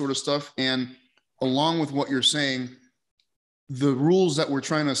evaluating this sort of stuff, and along with what you're saying, the rules that we're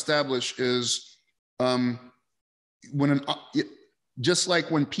trying to establish is just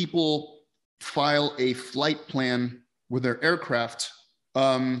like when people file a flight plan with their aircraft,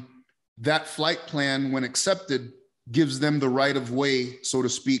 that flight plan, when accepted, gives them the right of way, so to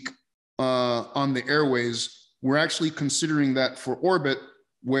speak, on the airways. We're actually considering that for orbit,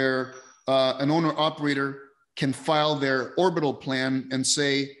 where an owner operator can file their orbital plan and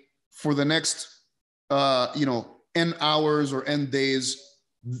say, for the next, N hours or N days,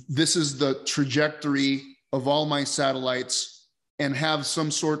 this is the trajectory of all my satellites, and have some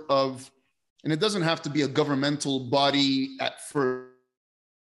sort of, and it doesn't have to be a governmental body at first.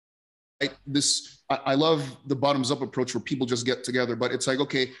 I love the bottoms up approach where people just get together, but it's like,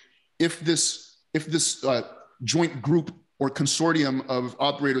 okay, if this joint group or consortium of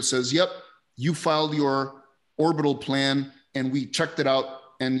operators says, yep, you filed your orbital plan and we checked it out,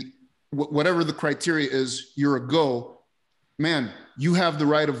 and whatever the criteria is, you're a go, man, you have the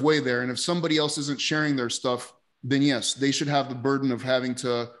right of way there. And if somebody else isn't sharing their stuff, then yes, they should have the burden of having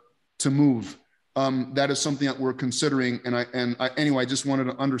to move. That is something that we're considering. Anyway, I just wanted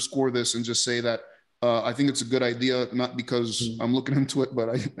to underscore this and just say that I think it's a good idea, not because I'm looking into it, but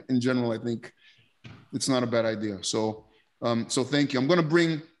in general, I think it's not a bad idea. So thank you. I'm going to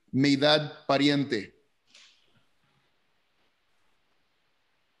bring Meidad Pariente.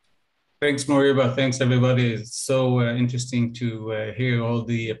 Thanks, Moriba. Thanks, everybody. It's so interesting to hear all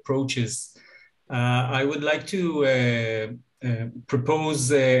the approaches. I would like to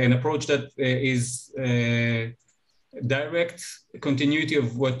propose an approach that is direct continuity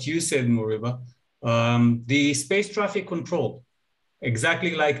of what you said, Moriba. The space traffic control,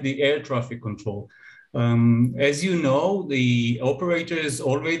 exactly like the air traffic control. As you know, the operators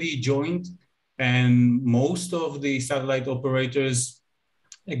already joined, and most of the satellite operators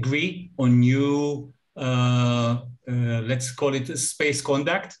agree on new, let's call it a space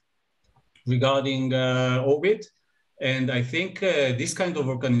conduct regarding orbit. And I think this kind of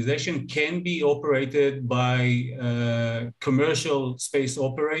organization can be operated by commercial space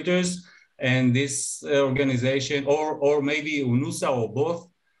operators. And this organization, or maybe UNUSA or both,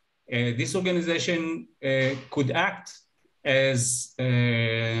 this organization could act as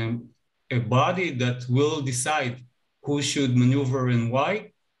a body that will decide who should maneuver and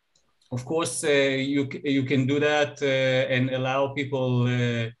why. Of course, you can do that and allow people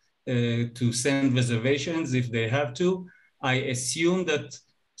to send reservations if they have to. I assume that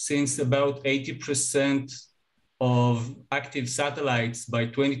since about 80% of active satellites by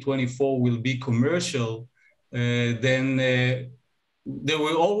 2024 will be commercial, then there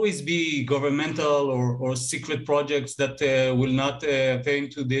will always be governmental or secret projects that will not pay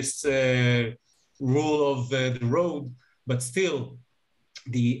into this rule of the road, but still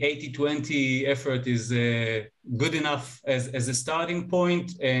the 80-20 effort is good enough as a starting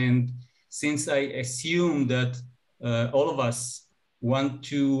point. And since I assume that all of us want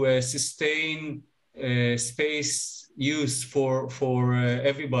to sustain space use for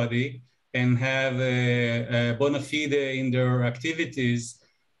everybody and have a bona fide in their activities,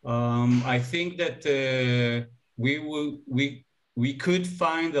 I think that we could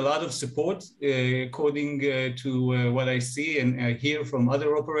find a lot of support according to what I see and I hear from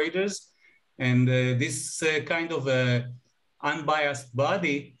other operators. And this kind of unbiased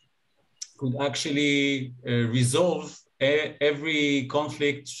body could actually resolve every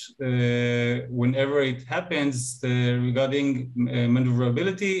conflict whenever it happens regarding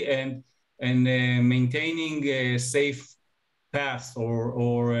maneuverability and maintaining a safe path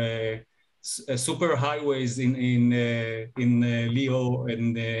or super highways in LEO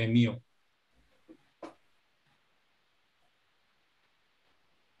and MEO.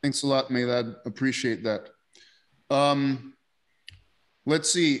 Thanks a lot, Meidad. Appreciate that.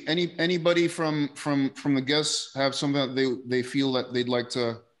 Let's see. Anybody from the guests have something that they feel that they'd like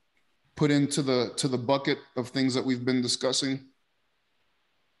to put into the bucket of things that we've been discussing?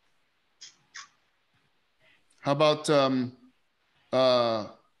 How about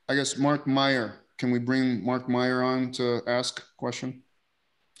I guess Mark Meyer? Can we bring Mark Meyer on to ask a question?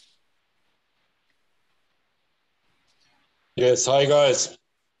 Yes, hi guys.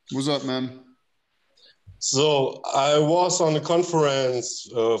 What's up, man? So I was on a conference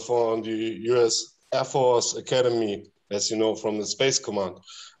for the US Air Force Academy, as you know, from the Space Command.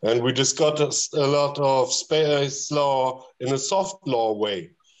 And we discussed a lot of space law in a soft law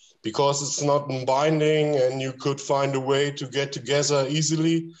way, because it's not binding and you could find a way to get together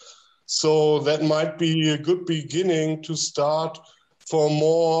easily. So that might be a good beginning to start for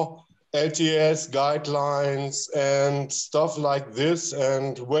more LTS guidelines and stuff like this,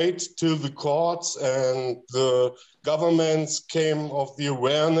 and wait till the courts and the governments came of the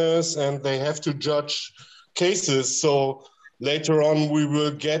awareness and they have to judge cases. So later on we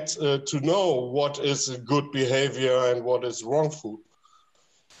will get to know what is a good behavior and what is wrongful.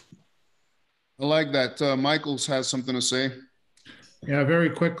 I like that. Michaels has something to say. Yeah, very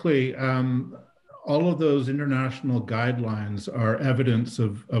quickly. All of those international guidelines are evidence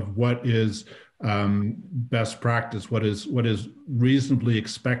of what is best practice, what is reasonably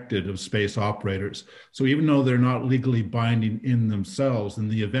expected of space operators. So even though they're not legally binding in themselves, in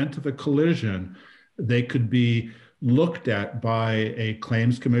the event of a collision, they could be looked at by a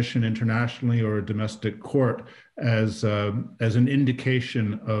claims commission internationally or a domestic court as an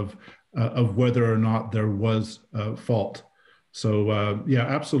indication of whether or not there was a fault. So yeah,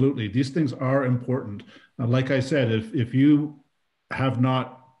 absolutely. These things are important. Like I said, if you have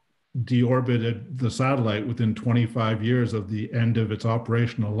not deorbited the satellite within 25 years of the end of its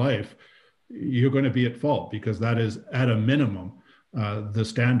operational life, you're going to be at fault, because that is at a minimum the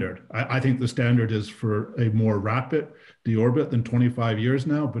standard. I think the standard is for a more rapid deorbit than 25 years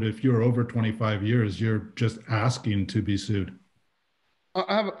now, but if you're over 25 years, you're just asking to be sued.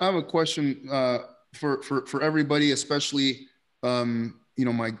 I have a question for everybody, especially you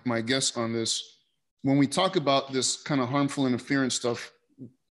know, my guests on this. When we talk about this kind of harmful interference stuff,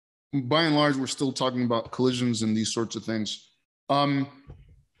 by and large, we're still talking about collisions and these sorts of things.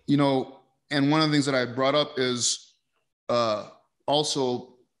 You know, and one of the things that I brought up is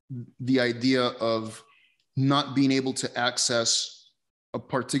also the idea of not being able to access a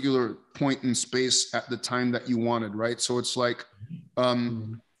particular point in space at the time that you wanted, right? So it's like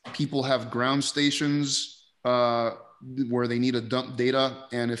people have ground stations where they need to dump data,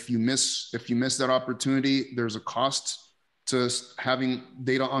 and if you miss that opportunity, there's a cost to having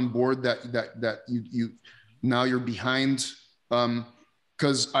data on board that you now you're behind.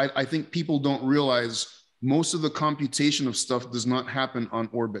 Because I think people don't realize most of the computation of stuff does not happen on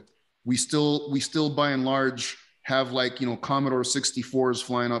orbit. We still by and large have, like, you know, Commodore 64s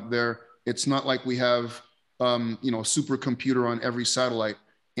flying up there. It's not like we have you know, a supercomputer on every satellite,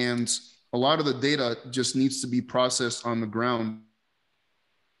 and a lot of the data just needs to be processed on the ground.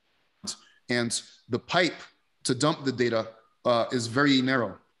 And the pipe to dump the data is very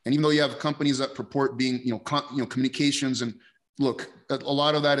narrow. And even though you have companies that purport being, you know, communications, and look, a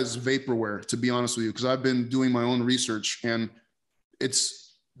lot of that is vaporware, to be honest with you, because I've been doing my own research, and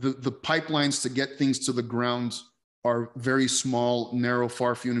it's the pipelines to get things to the ground are very small, narrow,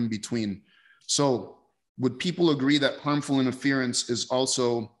 far few in between. So would people agree that harmful interference is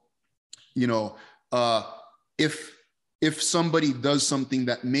also, you know, if somebody does something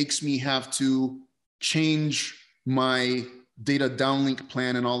that makes me have to change my data downlink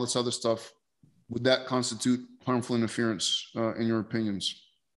plan and all this other stuff, would that constitute harmful interference in your opinions?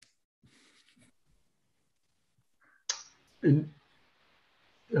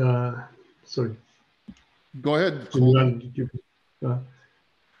 Sorry. Go ahead.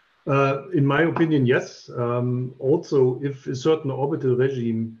 In my opinion, yes. Also, if a certain orbital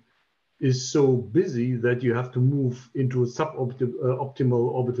regime is so busy that you have to move into a suboptimal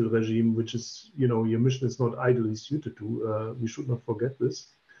orbital regime, which is, you know, your mission is not ideally suited to. We should not forget this.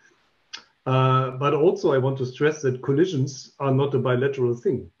 But also, I want to stress that collisions are not a bilateral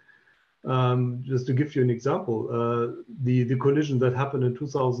thing. Just to give you an example, the collision that happened in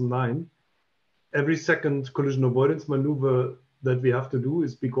 2009, every second collision avoidance maneuver that we have to do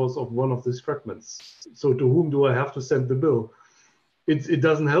is because of one of these fragments. So to whom do I have to send the bill? It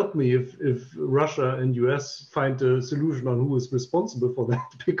doesn't help me if Russia and US find a solution on who is responsible for that,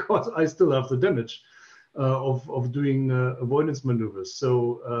 because I still have the damage of doing avoidance maneuvers.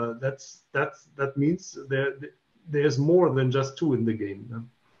 So that means there's more than just two in the game.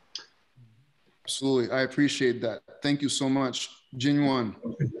 Absolutely, I appreciate that. Thank you so much, Jinyuan.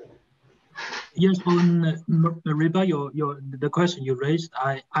 Yes, on Moriba, the question you raised,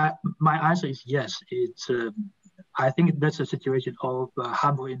 my answer is yes. It's I think that's a situation of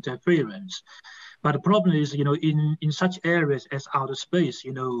harmful interference. But the problem is, you know, in such areas as outer space,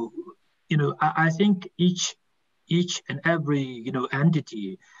 you know, I think each and every, you know,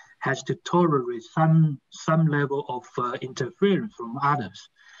 entity has to tolerate some level of interference from others,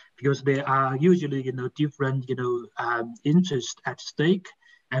 because there are usually different interests at stake,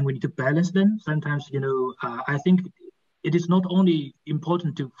 and we need to balance them. Sometimes I think it is not only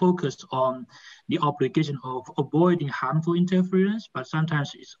important to focus on the obligation of avoiding harmful interference, but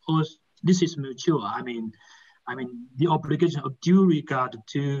sometimes it's also, this is mutual. I mean, the obligation of due regard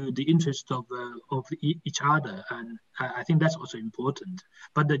to the interest of each other, and I think that's also important.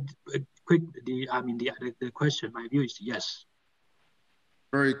 But the question, my view is yes.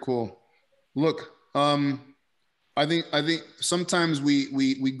 Very cool. Look, I think sometimes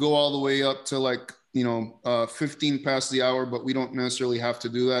we go all the way up to like 15 past the hour, but we don't necessarily have to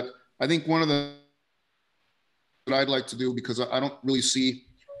do that. I think one of the that I'd like to do, because I don't really see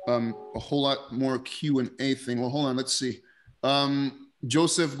a whole lot more Q&A thing. Well, hold on, let's see.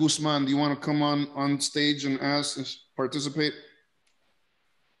 Joseph Guzman, do you want to come on stage and ask and participate?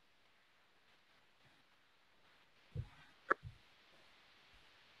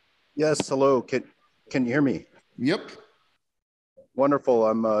 Yes, hello. Can you hear me? Yep. Wonderful.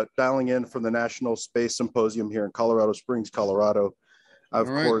 I'm dialing in from the National Space Symposium here in Colorado Springs, Colorado. I, of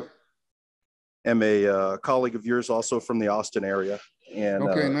course, am a colleague of yours also from the Austin area. And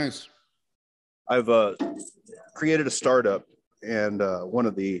okay, nice. I've created a startup, and one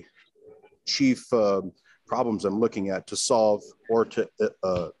of the chief problems I'm looking at to solve, or to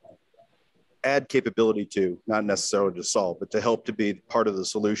add capability to, not necessarily to solve, but to help to be part of the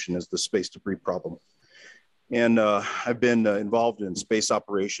solution, is the space debris problem. And I've been involved in space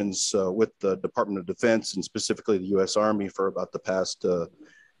operations with the Department of Defense, and specifically the U.S. Army, for about the past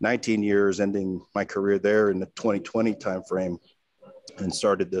 19 years, ending my career there in the 2020 timeframe, and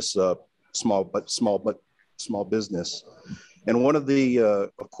started this small business. And one of the,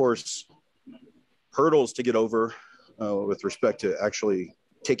 of course, hurdles to get over with respect to actually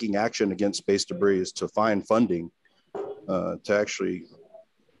taking action against space debris is to find funding to actually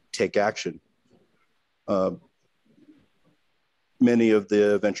take action. Many of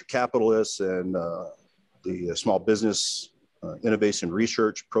the venture capitalists and the small business innovation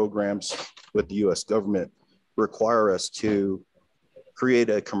research programs with the US government require us to create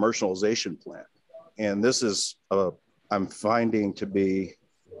a commercialization plan. And this is, I'm finding to be,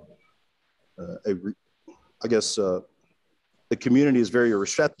 I guess, the community is very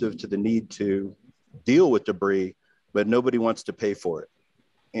receptive to the need to deal with debris, but nobody wants to pay for it.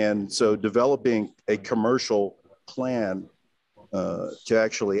 And so developing a commercial plan to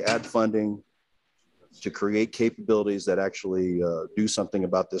actually add funding, to create capabilities that actually do something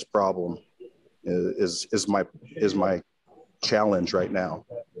about this problem is my challenge right now.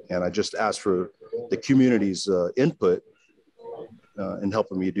 And I just ask for the community's input in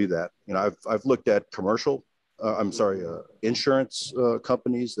helping me do that. I've looked at insurance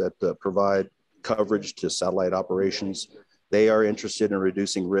companies that provide coverage to satellite operations. They are interested in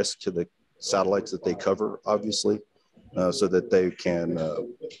reducing risk to the satellites that they cover, obviously, so that they can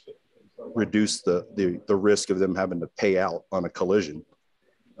reduce the risk of them having to pay out on a collision.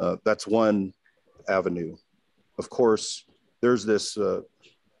 That's one avenue. Of course, there's this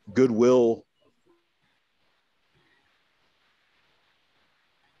goodwill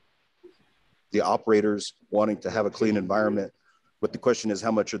the operators wanting to have a clean environment, but the question is,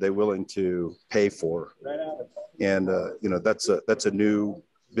 how much are they willing to pay for? And that's a new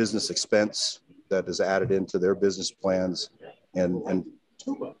business expense that is added into their business plans, and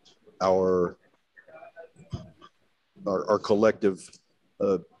our collective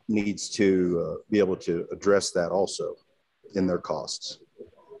needs to be able to address that also in their costs.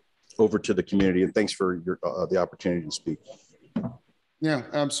 Over to the community, and thanks for the opportunity to speak. Yeah,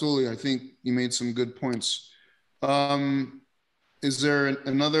 absolutely. I think you made some good points. Is there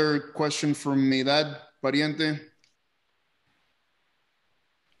another question from Meidad Pariente?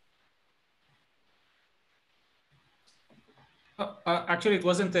 Actually, it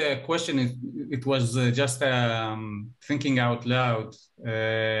wasn't a question. It was just thinking out loud.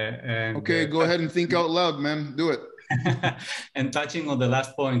 Okay, go ahead and think out loud, man. Do it. And touching on the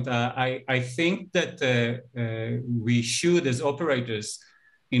last point, I think that we should, as operators,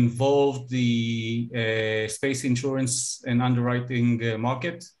 involve the space insurance and underwriting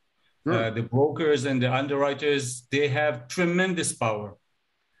market. Sure. The brokers and the underwriters, they have tremendous power,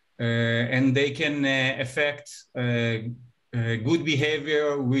 and they can affect good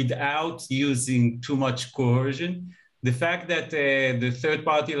behavior without using too much coercion. The fact that the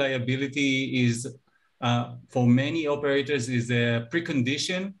third-party liability is for many operators is a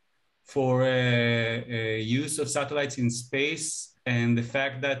precondition for use of satellites in space, and the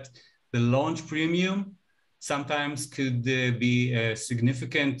fact that the launch premium sometimes could be a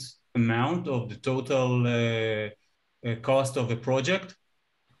significant amount of the total cost of a project.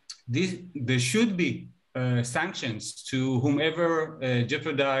 There should be sanctions to whomever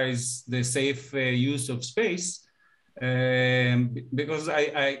jeopardize the safe use of space, because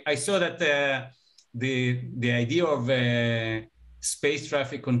I saw that the idea of space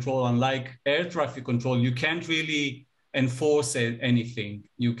traffic control, unlike air traffic control, you can't really enforce anything.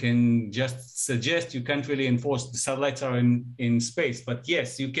 You can just suggest, you can't really enforce. The satellites are in space, but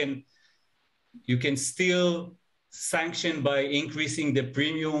yes, you can still sanction by increasing the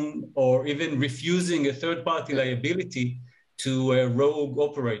premium or even refusing a third-party liability to a rogue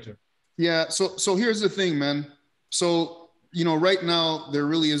operator. Yeah, so here's the thing, man. So, you know, right now, there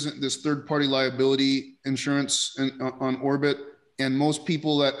really isn't this third-party liability insurance on orbit. And most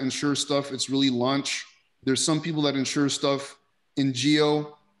people that insure stuff, it's really launch. There's some people that insure stuff in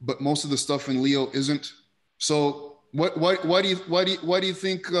GEO, but most of the stuff in LEO isn't. So why do you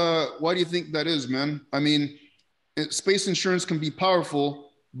think that is, man? I mean, space insurance can be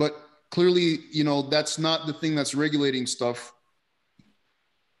powerful, but clearly, you know, that's not the thing that's regulating stuff.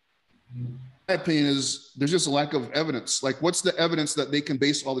 My opinion is there's just a lack of evidence. Like, what's the evidence that they can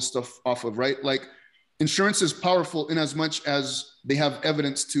base all this stuff off of, right? Like, insurance is powerful in as much as they have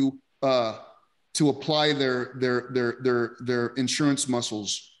evidence to apply their insurance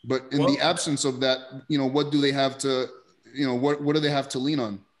muscles. But in the absence of that, you know, what do they have to, you know, what do they have to lean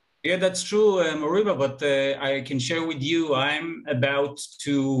on? Yeah, that's true, Moriba, but I can share with you, I'm about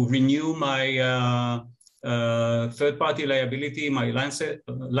to renew my third-party liability, my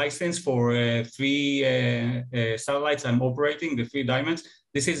license for 3 satellites I'm operating, the 3 diamonds.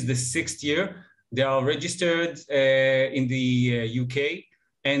 This is the 6th year. They are registered in the UK,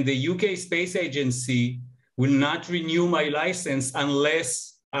 and the UK Space Agency will not renew my license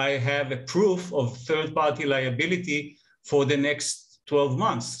unless I have a proof of third-party liability for the next 12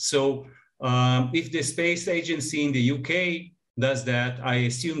 months. So if the space agency in the UK does that, I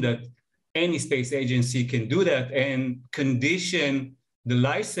assume that any space agency can do that and condition the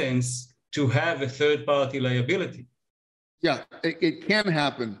license to have a third-party liability. Yeah, it can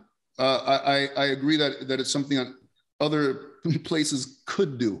happen. I agree that it's something that other places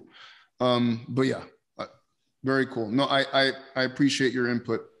could do. But yeah, very cool. No, I appreciate your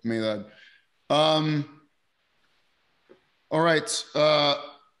input, Mehdad. All right.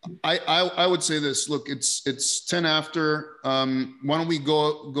 I would say this. Look, it's 10 after. Why don't we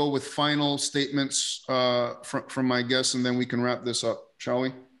go with final statements from my guests, and then we can wrap this up, shall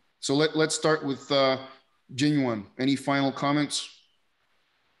we? So let's start with Jinyuan. Any final comments?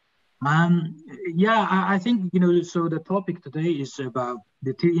 Yeah, I think, you know, so the topic today is about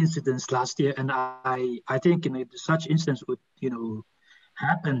the 2 incidents last year, and I think, you know, such incidents would, you know,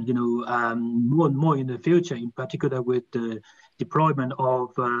 happen, you know, more and more in the future, in particular with the deployment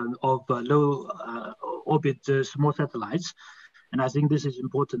of low orbit small satellites. And I think this is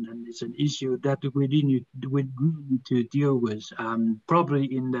important, and it's an issue that we need to deal with, probably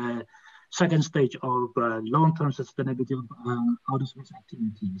in the second stage of long-term sustainability of outer space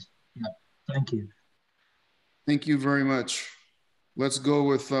activities. Yeah, thank you. Thank you very much. Let's go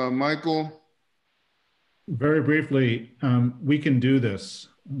with Michael. Very briefly, we can do this.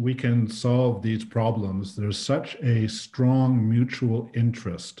 We can solve these problems. There's such a strong mutual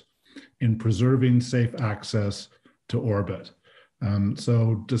interest in preserving safe access to orbit.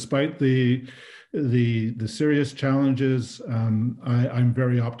 So despite the serious challenges, I'm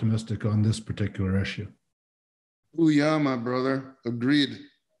very optimistic on this particular issue. Oh yeah, my brother. Agreed.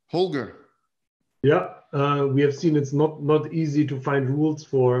 Holger. Yeah, we have seen it's not easy to find rules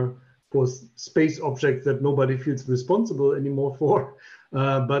for space objects that nobody feels responsible anymore for.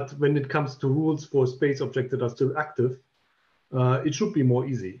 But when it comes to rules for space objects that are still active, it should be more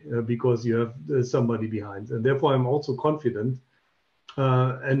easy because you have somebody behind. And therefore, I'm also confident.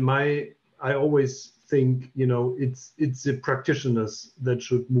 I always think, you know, it's the practitioners that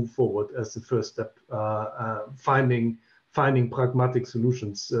should move forward as the first step, finding pragmatic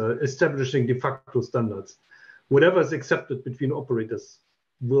solutions, establishing de facto standards. Whatever is accepted between operators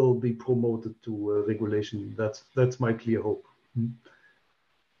will be promoted to regulation. That's my clear hope.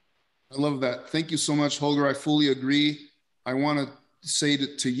 I love that. Thank you so much, Holger. I fully agree. I want to say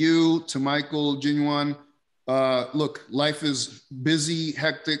to you, to Michael, Jinyuan, look, life is busy,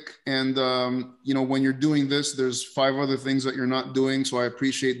 hectic, and you know, when you're doing this, there's 5 other things that you're not doing. So I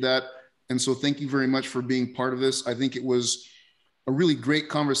appreciate that. And so thank you very much for being part of this. I think it was a really great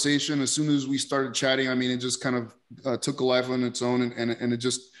conversation. As soon as we started chatting, I mean, it just kind of took a life on its own, and it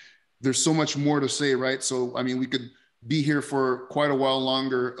just, there's so much more to say, right? So, I mean, we could be here for quite a while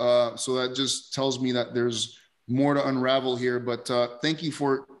longer. So that just tells me that there's more to unravel here. But thank you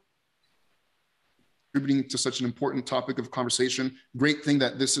for contributing to such an important topic of conversation. Great thing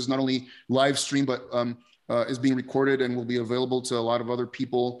that this is not only live stream, but is being recorded and will be available to a lot of other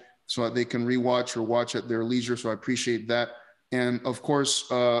people so that they can rewatch or watch at their leisure. So I appreciate that. And of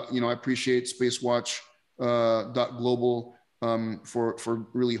course, I appreciate SpaceWatch.Global for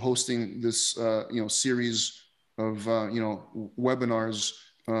really hosting this series of webinars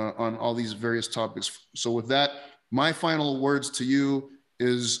on all these various topics. So with that, my final words to you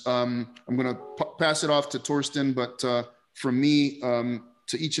is I'm going to pass it off to Torsten, but from me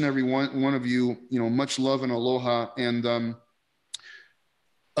to each and every one of you, much love and aloha. And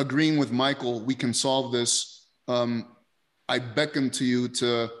agreeing with Michael, we can solve this. I beckon to you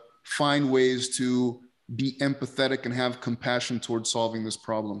to find ways to be empathetic and have compassion towards solving this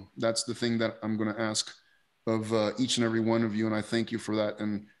problem. That's the thing that I'm going to ask of each and every one of you, and I thank you for that.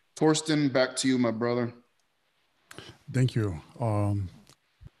 And Torsten, back to you, my brother. Thank you.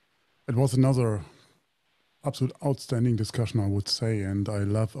 It was another absolute outstanding discussion, I would say, and I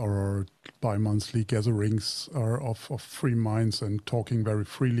love our bi-monthly gatherings of free minds and talking very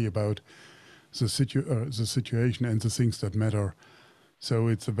freely about the situation and the things that matter. So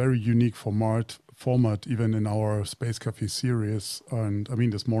it's a very unique format even in our Space Café series. And I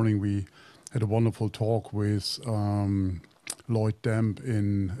mean, this morning we had a wonderful talk with Lloyd Damp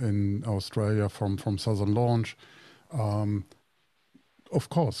in Australia from Southern Launch. Of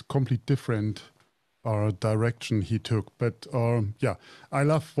course, completely different direction he took. But yeah, I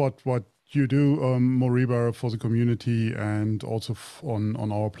love what you do, Moriba, for the community and also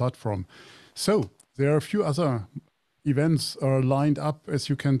on our platform. So there are a few other events lined up, as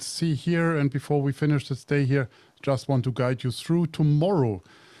you can see here. And before we finish this day here, just want to guide you through. Tomorrow,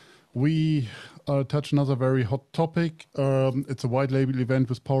 we touch another very hot topic. It's a white label event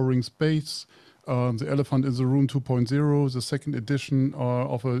with Powering Space. The Elephant in the Room 2.0, the second edition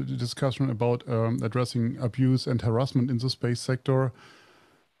of a discussion about addressing abuse and harassment in the space sector.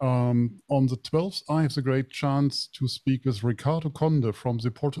 On the 12th, I have the great chance to speak with Ricardo Conde from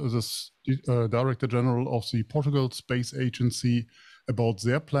the Director General of the Portugal Space Agency about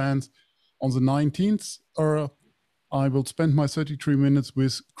their plans. On the 19th, I will spend my 33 minutes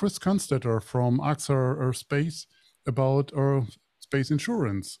with Chris Kunstetter from AXA Space about space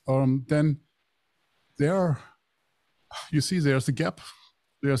insurance. Then you see there's a gap.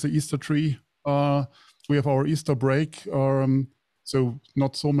 There's the Easter tree. We have our Easter break. So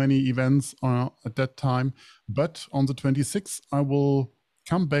not so many events at that time. But on the 26th, I will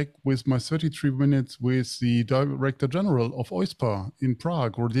come back with my 33 minutes with the Director General of OISPA in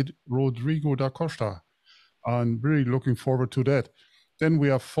Prague, Rodrigo da Costa. I'm really looking forward to that. Then we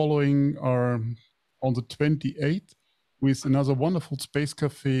are following on the 28th with another wonderful Space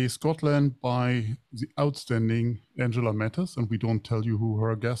Café Scotland by the outstanding Angela Matters, and we don't tell you who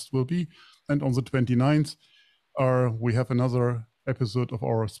her guest will be. And on the 29th, we have another episode of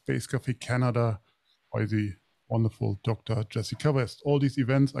our Space Café Canada by the wonderful Dr. Jessica West. All these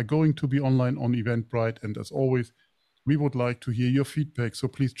events are going to be online on Eventbrite, and as always, we would like to hear your feedback, so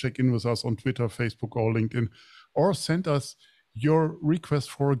please check in with us on Twitter, Facebook, or LinkedIn, or send us your request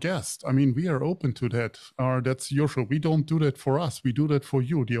for a guest. I mean, we are open to that. That's your show. We don't do that for us. We do that for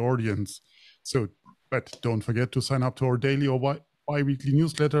you, the audience. So, but don't forget to sign up to our daily or bi-weekly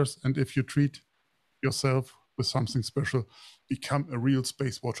newsletters. And if you treat yourself with something special, become a real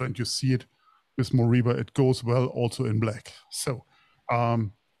space watcher, and you see it with Moriba. It goes well also in black. So,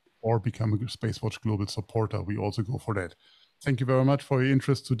 or become a SpaceWatch.Global supporter. We also go for that. Thank you very much for your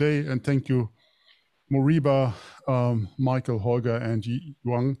interest today. And thank you, Moriba, Michael, Holger, and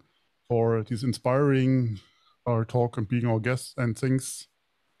Jinyuan for this inspiring talk and being our guests. And thanks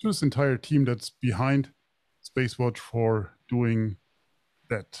to this entire team that's behind SpaceWatch for doing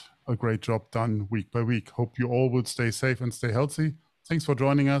that. A great job done week by week. Hope you all will stay safe and stay healthy. Thanks for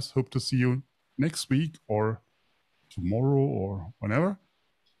joining us. Hope to see you next week or tomorrow or whenever.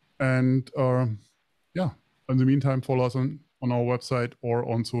 And yeah, in the meantime, follow us on our website or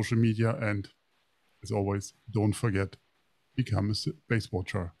on social media. And as always, don't forget, become a space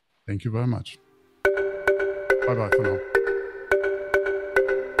watcher. Thank you very much. Bye-bye for now.